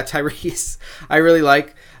 Tyrese. I really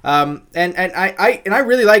like. And I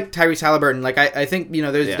really like Tyrese Halliburton. I think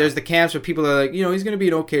there's the camps where people are like, he's going to be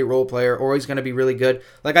an okay role player or he's going to be really good.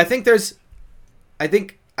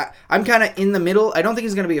 I'm kind of in the middle. I don't think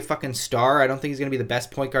he's going to be a fucking star. I don't think he's going to be the best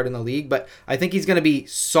point guard in the league, but I think he's going to be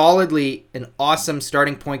solidly an awesome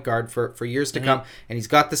starting point guard for years to come. And he's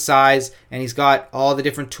got the size and he's got all the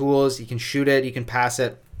different tools. He can shoot it. He can pass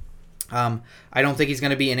it. I don't think he's going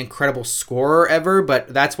to be an incredible scorer ever,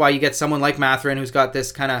 but that's why you get someone like Mathurin who's got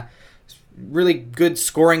this kind of really good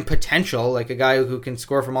scoring potential, like a guy who can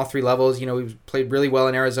score from all 3 levels. He's played really well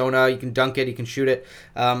in Arizona. He can dunk it. He can shoot it.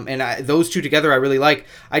 Those two together I really like.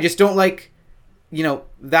 I just don't like,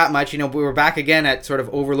 that much. We were back again at sort of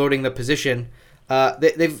overloading the position.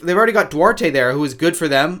 They've already got Duarte there, who is good for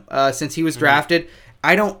them since he was drafted.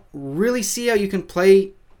 I don't really see how you can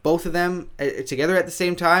play both of them together at the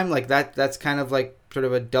same time. That's kind of like sort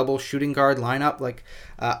of a double shooting guard lineup.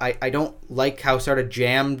 I don't like how sort of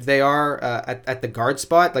jammed they are at the guard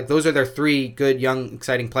spot. Those are their 3 good, young,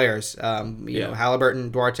 exciting players. Halliburton,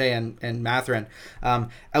 Duarte, and Mathurin.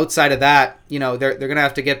 Outside of that, they're going to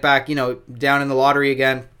have to get back, down in the lottery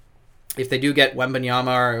again. If they do get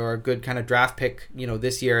Wembanyama or a good kind of draft pick,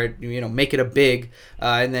 this year, make it a big,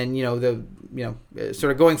 and then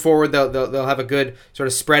sort of going forward, they'll have a good sort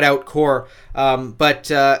of spread out core.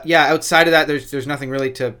 Outside of that, there's nothing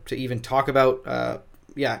really to even talk about.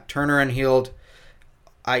 Turner and Hield.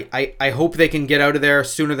 I hope they can get out of there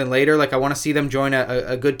sooner than later. I want to see them join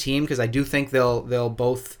a good team because I do think they'll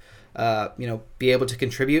both be able to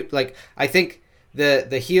contribute. I think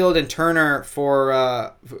the Hield and Turner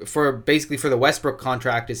for basically for the Westbrook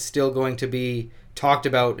contract is still going to be talked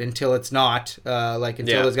about until it's not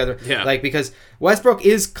those guys because Westbrook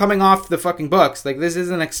is coming off the fucking books. This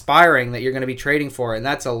isn't expiring that you're going to be trading for, and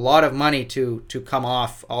that's a lot of money to come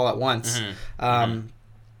off all at once.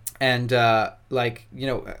 If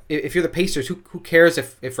you're the Pacers, who cares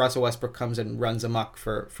if Russell Westbrook comes and runs amok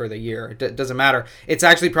for the year? It doesn't matter. It's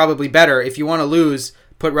actually probably better if you want to lose,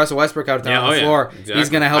 put Russell Westbrook out there on the floor. Exactly. He's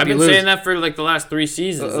going to help you lose. I've been saying that for the last 3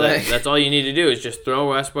 seasons. That's all you need to do is just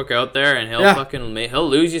throw Westbrook out there and he'll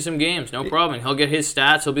lose you some games, no problem. He'll get his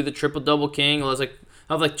stats. He'll be the triple-double king. He'll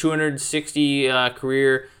have 260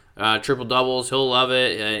 career triple doubles. He'll love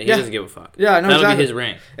it. He doesn't give a fuck. That'll be his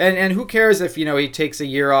ring. And who cares if he takes a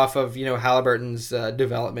year off of Halliburton's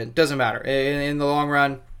development? Doesn't matter. In the long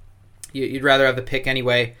run, you'd rather have the pick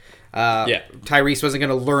anyway. Tyrese wasn't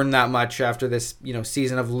going to learn that much after this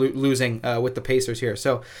season of losing with the Pacers here.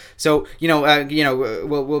 So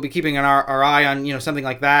we'll be keeping our eye on something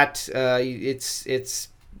like that.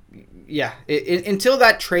 Until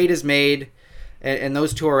that trade is made. And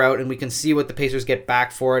those 2 are out, and we can see what the Pacers get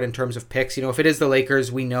back for it in terms of picks. If it is the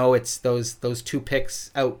Lakers, we know it's those 2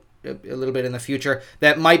 picks out a little bit in the future.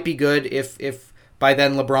 That might be good if by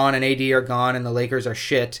then LeBron and AD are gone and the Lakers are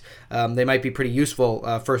shit. They might be pretty useful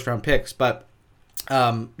first-round picks. But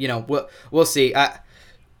We'll see.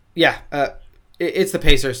 It's the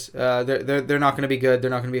Pacers. They're not going to be good. They're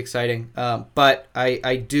not going to be exciting. But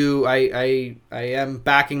I am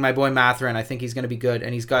backing my boy Mathurin. I think he's going to be good,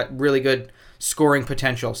 and he's got really good scoring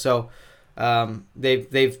potential. So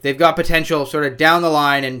they've got potential sort of down the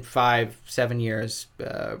line in 5-7 years,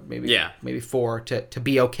 maybe 4 to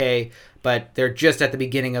be okay. But they're just at the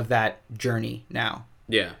beginning of that journey now.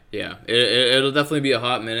 Yeah. It'll definitely be a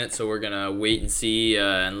hot minute, so we're gonna wait and see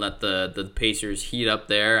and let the Pacers heat up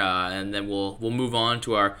there, and then we'll move on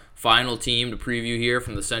to our final team to preview here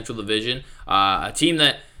from the Central Division. A team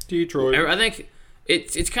that Detroit. I think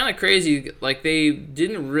it's kind of crazy. Like they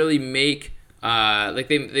didn't really make they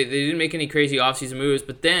didn't make any crazy offseason moves,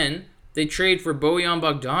 but then they trade for Bojan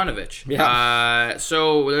Bogdanovic. Yeah.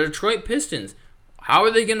 So the Detroit Pistons. How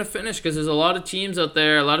are they going to finish? Because there's a lot of teams out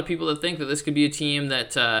there, a lot of people that think that this could be a team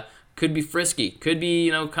that could be frisky, could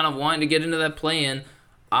be kind of wanting to get into that play-in.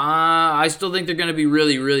 I still think they're going to be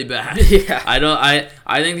really, really bad. Yeah. I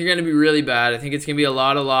think they're going to be really bad. I think it's going to be a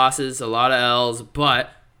lot of losses, a lot of L's,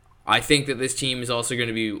 but I think that this team is also going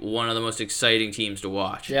to be one of the most exciting teams to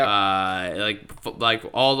watch. Yeah. Like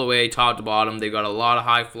all the way top to bottom, they've got a lot of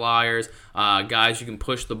high flyers, guys who can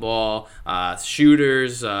push the ball,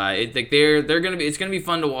 shooters. It's gonna be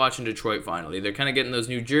fun to watch in Detroit. Finally, they're kind of getting those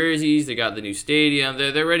new jerseys. They got the new stadium.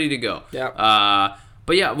 They're ready to go. Yeah.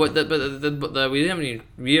 But yeah, we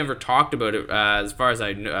never talked about it as far as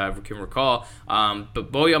I can recall.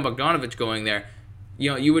 But Bojan Bogdanovic going there,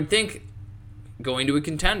 you would think. Going to a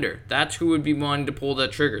contender. That's who would be wanting to pull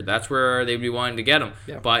that trigger. That's where they'd be wanting to get him.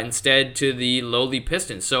 Yeah. But instead to the lowly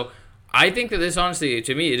Pistons. So I think that this, honestly,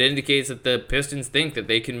 to me, it indicates that the Pistons think that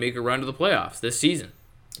they can make a run to the playoffs this season.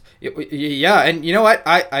 Yeah, and you know what?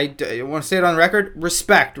 I want to say it on record.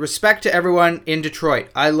 Respect to everyone in Detroit.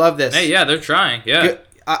 I love this. Hey, yeah, they're trying. Yeah.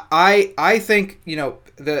 I think,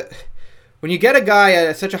 when you get a guy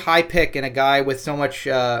at such a high pick and a guy with so much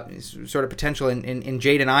sort of potential in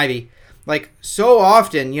Jaden Ivey, like so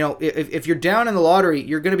often, if you're down in the lottery,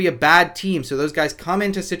 you're going to be a bad team. So those guys come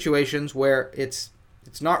into situations where it's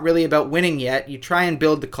not really about winning yet. You try and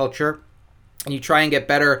build the culture, and you try and get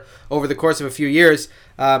better over the course of a few years,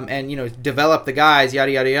 and develop the guys,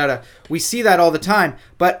 yada yada yada. We see that all the time.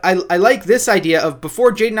 But I like this idea of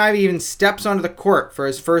before Jaden Ivey even steps onto the court for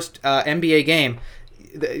his first NBA game,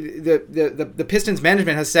 the Pistons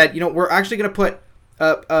management has said, we're actually going to put.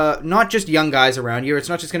 Not just young guys around you. It's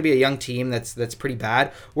not just going to be a young team that's pretty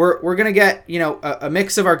bad. We're going to get a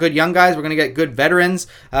mix of our good young guys. We're going to get good veterans.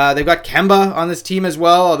 They've got Kemba on this team as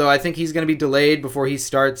well, although I think he's going to be delayed before he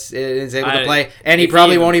starts is able to play, and he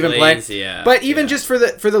probably won't even play. Yeah, but even just for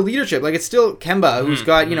the leadership, like it's still Kemba who's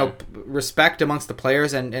got respect amongst the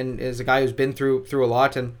players and is a guy who's been through a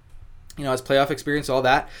lot and has playoff experience, all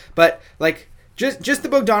that. But like. Just the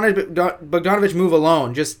Bogdanovic move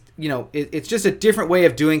alone, it's just a different way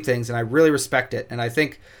of doing things, and I really respect it. And I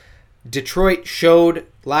think Detroit showed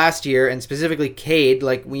last year, and specifically Cade,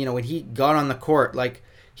 like when he got on the court, like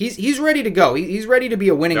he's ready to go. He's ready to be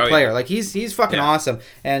a winning player. Yeah. Like he's fucking awesome.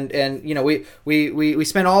 And we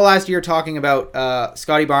spent all last year talking about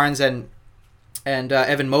Scotty Barnes and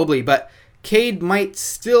Evan Mobley, but Cade might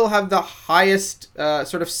still have the highest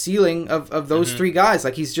sort of ceiling of those three guys.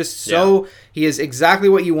 Like he's just he is exactly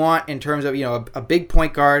what you want in terms of a big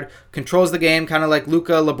point guard, controls the game, kind of like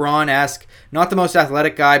Luka, LeBron-esque. Not the most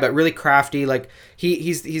athletic guy, but really crafty. Like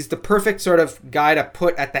he's the perfect sort of guy to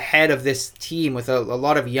put at the head of this team with a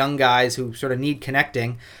lot of young guys who sort of need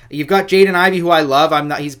connecting. You've got Jaden Ivey, who I love.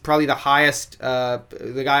 He's probably the highest,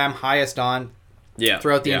 the guy I'm highest on.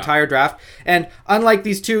 Throughout the entire draft. And unlike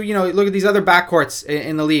these two, look at these other backcourts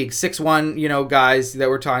in the league, 6'1", guys that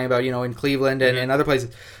we're talking about, in Cleveland and other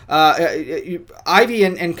places. Ivy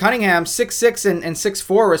and Cunningham, 6'6" and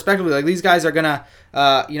 6'4", respectively. Like these guys are gonna,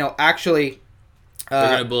 actually.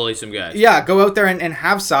 They're gonna bully some guys. Yeah, go out there and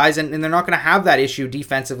have size, and they're not gonna have that issue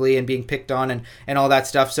defensively and being picked on and all that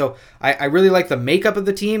stuff. So I really like the makeup of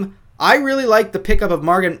the team. I really like the pickup of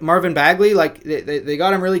Marvin Bagley. Like they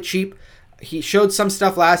got him really cheap. He showed some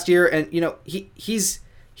stuff last year, and he's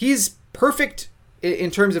perfect in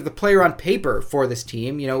terms of the player on paper for this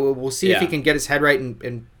team. We'll see if he can get his head right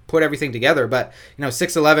and put everything together. But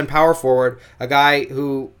 6'11" power forward, a guy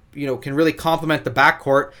who can really complement the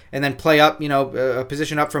backcourt and then play up, a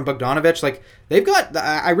position up from Bogdanovic. Like they've got,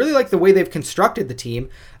 I really like the way they've constructed the team.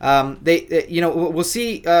 We'll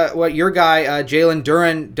see what your guy Jalen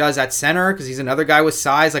Duren does at center because he's another guy with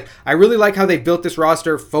size. Like I really like how they built this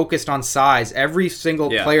roster focused on size. Every single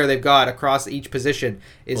player they've got across each position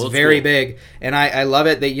is very big, and I love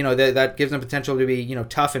it. That gives them potential to be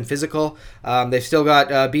tough and physical. They've still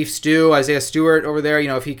got Beef Stew, Isaiah Stewart over there.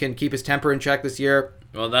 If he can keep his temper in check this year.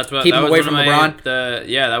 Well, that's what keep that him was away one from of LeBron.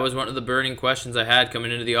 That was one of the burning questions I had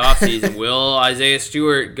coming into the offseason. Will Isaiah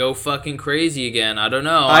Stewart go fucking crazy again? I don't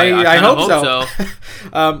know. I hope so.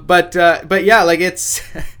 But yeah, like it's.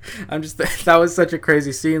 That was such a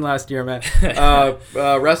crazy scene last year, man.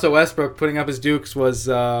 Russell Westbrook putting up his dukes was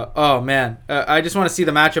oh man. I just want to see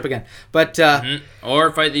the matchup again. But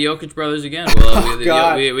or fight the Jokic brothers again. Well, we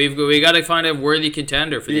got to find a worthy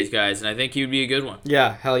contender for these guys, and I think he'd be a good one.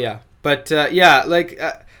 Yeah, hell yeah. But I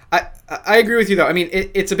agree with you though. I mean,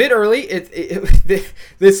 it's a bit early.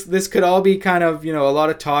 This could all be kind of a lot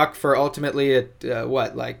of talk for ultimately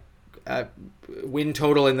at win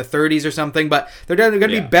total in the 30s or something. But they're going to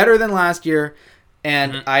be better than last year,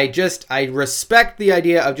 and I respect the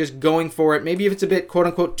idea of just going for it. Maybe if it's a bit quote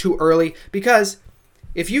unquote too early, because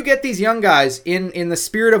if you get these young guys in the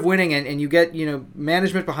spirit of winning and you get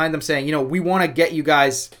management behind them saying we want to get you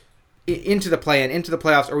guys into the play-in, into the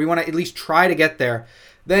playoffs, or we want to at least try to get there,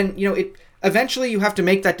 then eventually you have to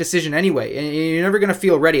make that decision anyway, and you're never going to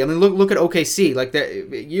feel ready. I mean, look at OKC, like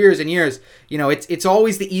years and years. It's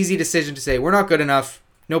always the easy decision to say we're not good enough.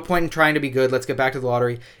 No point in trying to be good. Let's get back to the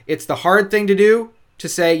lottery. It's the hard thing to do to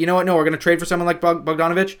say, you know what? No, we're going to trade for someone like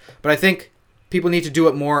Bogdanovic. But I think people need to do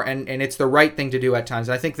it more, and it's the right thing to do at times.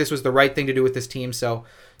 And I think this was the right thing to do with this team. So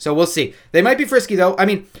we'll see. They might be frisky though. I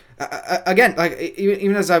mean, again, like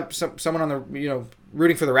even as someone on the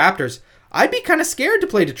rooting for the Raptors, I'd be kind of scared to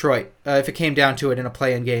play Detroit if it came down to it in a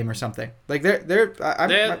play-in game or something. Like they've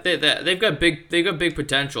got big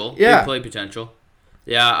potential. Yeah, big play potential.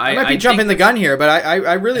 Yeah, I might be jumping the gun here, but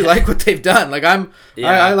I really like what they've done. Like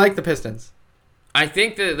I like the Pistons. I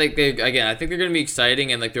think that I think they're going to be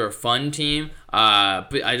exciting and they're a fun team.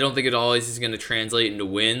 But I don't think it always is going to translate into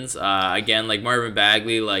wins. Again, like Marvin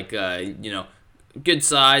Bagley, good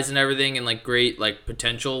size and everything, and great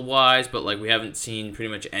potential wise, but we haven't seen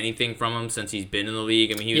pretty much anything from him since he's been in the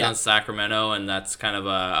league. I mean, he was on Sacramento, and that's kind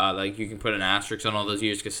of you can put an asterisk on all those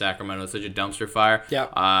years because Sacramento is such a dumpster fire.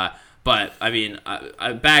 Yeah. But I mean,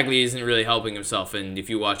 Bagley isn't really helping himself, and if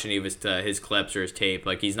you watch any of his clips or his tape,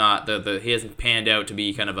 he's not he hasn't panned out to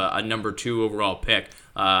be kind of a number 2 overall pick,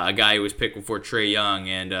 a guy who was picked before Trae Young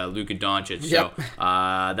and Luka Doncic. Yep. So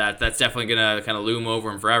that's definitely gonna kind of loom over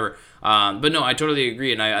him forever. But no, I totally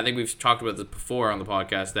agree, and I think we've talked about this before on the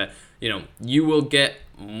podcast that you will get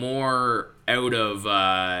more out of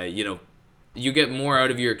you get more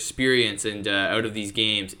out of your experience and out of these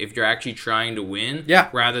games if you're actually trying to win,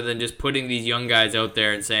 rather than just putting these young guys out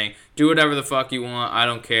there and saying, do whatever the fuck you want, I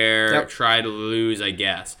don't care, try to lose, I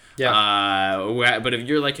guess. But if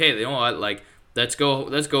you're like, hey, you know what, let's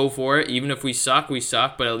go for it. Even if we suck,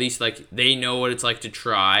 but at least they know what it's like to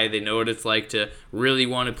try. They know what it's like to really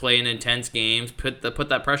want to play in intense games, put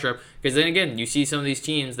that pressure up. Because then again, you see some of these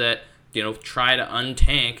teams that try to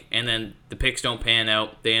untank, and then the picks don't pan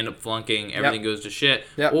out. They end up flunking. Everything goes to shit.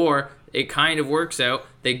 Or it kind of works out.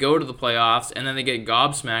 They go to the playoffs, and then they get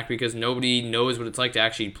gobsmacked because nobody knows what it's like to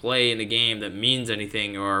actually play in a game that means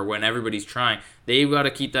anything, or when everybody's trying. They've got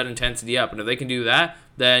to keep that intensity up, and if they can do that,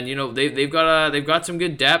 then they've got some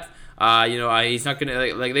good depth. He's not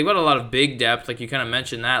gonna they've got a lot of big depth, like you kind of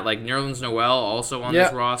mentioned that, Nerlens Noel also on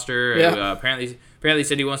this roster. Apparently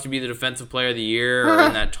said he wants to be the defensive player of the year or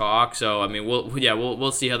in that talk. So I mean,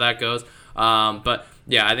 we'll see how that goes. But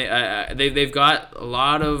yeah, I think they've got a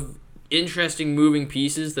lot of interesting moving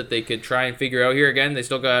pieces that they could try and figure out here. Again, they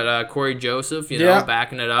still got Corey Joseph,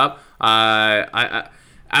 backing it up.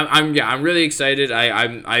 I'm really excited.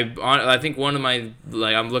 I think one of my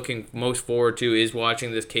I'm looking most forward to is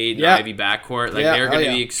watching this Cade and Ivy backcourt. They're going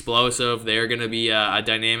to be explosive. They're going to be a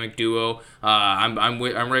dynamic duo. I'm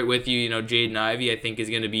right with you. Jaden Ivey I think is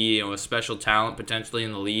going to be a special talent potentially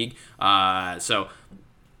in the league. So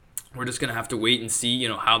we're just gonna have to wait and see,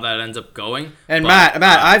 how that ends up going. And Matt,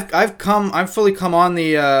 I've fully come on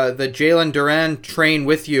the Jalen Duren train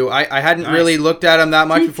with you. I hadn't really looked at him that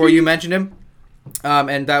much before you mentioned him.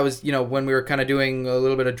 And that was, when we were kind of doing a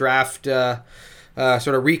little bit of draft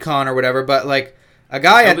sort of recon or whatever. But a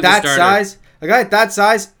guy at that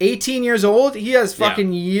size, 18 years old, he has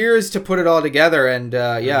fucking years to put it all together. And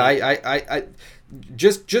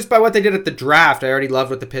just by what they did at the draft, I already loved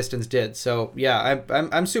what the Pistons did. So yeah,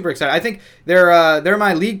 I'm super excited. I think they're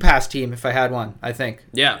my league pass team if I had one. I think.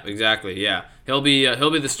 Yeah, exactly. Yeah, he'll be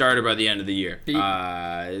the starter by the end of the year.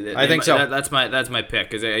 I think so. That's my pick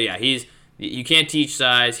because you can't teach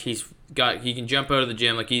size. He can jump out of the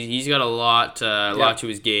gym. Like he's got a lot to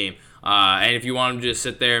his game. And if you want him to just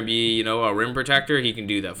sit there and be, a rim protector, he can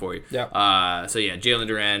do that for you. Yeah. So yeah, Jalen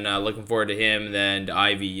Duren, looking forward to him. And then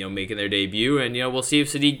Ivy, making their debut, and we'll see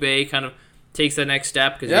if Sadiq Bey kind of takes that next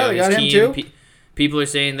step because we got him too. People are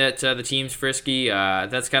saying that the team's frisky.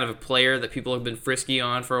 That's kind of a player that people have been frisky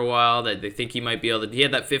on for a while. That they think he might be able to. He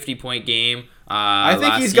had that 50-point game. I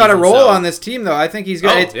think he's got a role on this team, though. I think he's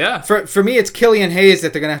got. For me, it's Killian Hayes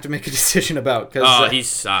that they're gonna have to make a decision about. He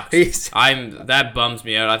sucks. That bums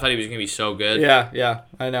me out. I thought he was gonna be so good. Yeah,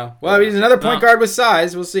 I know. Well, he's another point guard with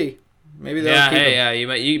size. We'll see. Maybe they'll keep him.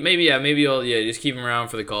 Maybe you'll just keep him around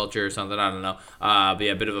for the culture or something. I don't know. But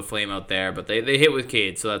yeah, a bit of a flame out there. But they hit with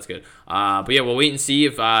Cade, so that's good. But yeah, we'll wait and see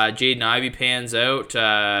if Jaden Ivey pans out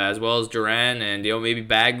as well as Duren, and maybe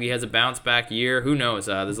Bagley has a bounce back year. Who knows?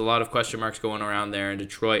 There's a lot of question marks going around there in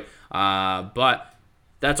Detroit. But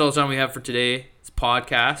that's all the time we have for today's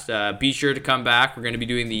podcast. Be sure to come back. We're going to be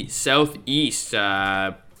doing the Southeast.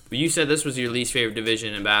 You said this was your least favorite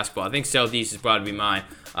division in basketball. I think Southeast is probably mine.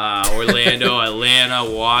 Orlando, Atlanta,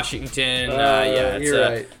 Washington. You're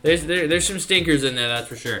right. There's some stinkers in there, that's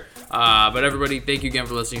for sure. But everybody, thank you again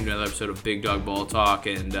for listening to another episode of Big Dog Ball Talk.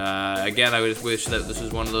 And again, I just wish that this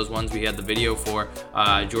was one of those ones we had the video for.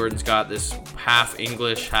 Jordan's got this half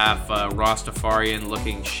English, half Rastafarian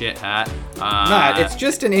looking shit hat. It's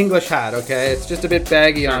just an English hat, okay? It's just a bit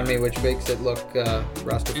baggy on me, which makes it look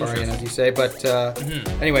Rastafarian, as you say. But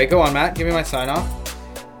anyway, go on, Matt. Give me my sign off.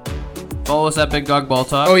 Follow us at Big Dog Ball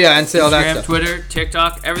Talk. Oh yeah, and say all that Instagram, stuff. Twitter,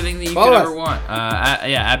 TikTok, everything that you could ever want.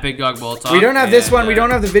 At Big Dog Ball Talk. We don't have this one. We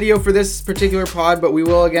don't have the video for this particular pod, but we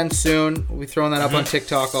will again soon. We'll be throwing that up on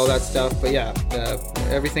TikTok, all that stuff. But yeah,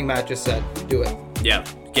 everything Matt just said, do it. Yeah,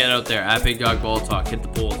 get out there at Big Dog Ball Talk. Hit the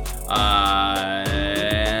polls.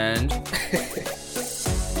 And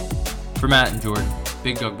for Matt and Jordan,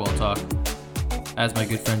 Big Dog Ball Talk. As my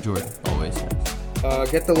good friend Jordan always says.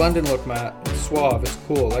 Get the London look, Matt. It's suave. It's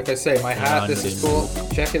cool. Like I say, my hat. This is cool.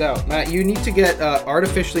 Check it out, Matt. You need to get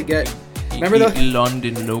artificially get. Remember the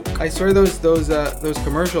London look? I swear those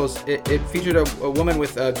commercials. It featured a woman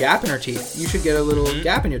with a gap in her teeth. You should get a little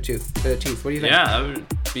gap in your teeth. What do you think? Yeah, that would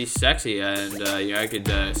be sexy, and I could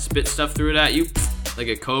spit stuff through it at you like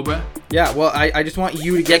a cobra. Yeah, well, I just want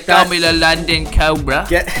you to get that. Call me the London Cobra.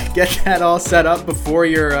 Get that all set up before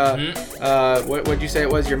your what'd you say it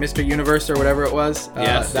was, your Mr. Universe or whatever it was.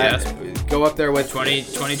 Yes. Go up there with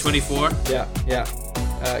 2024. Yeah.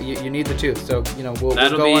 You need the tooth, so we'll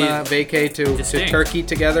go on a vacay to Turkey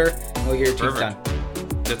together. And we'll get your teeth done.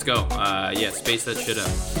 Let's go. Space that shit up.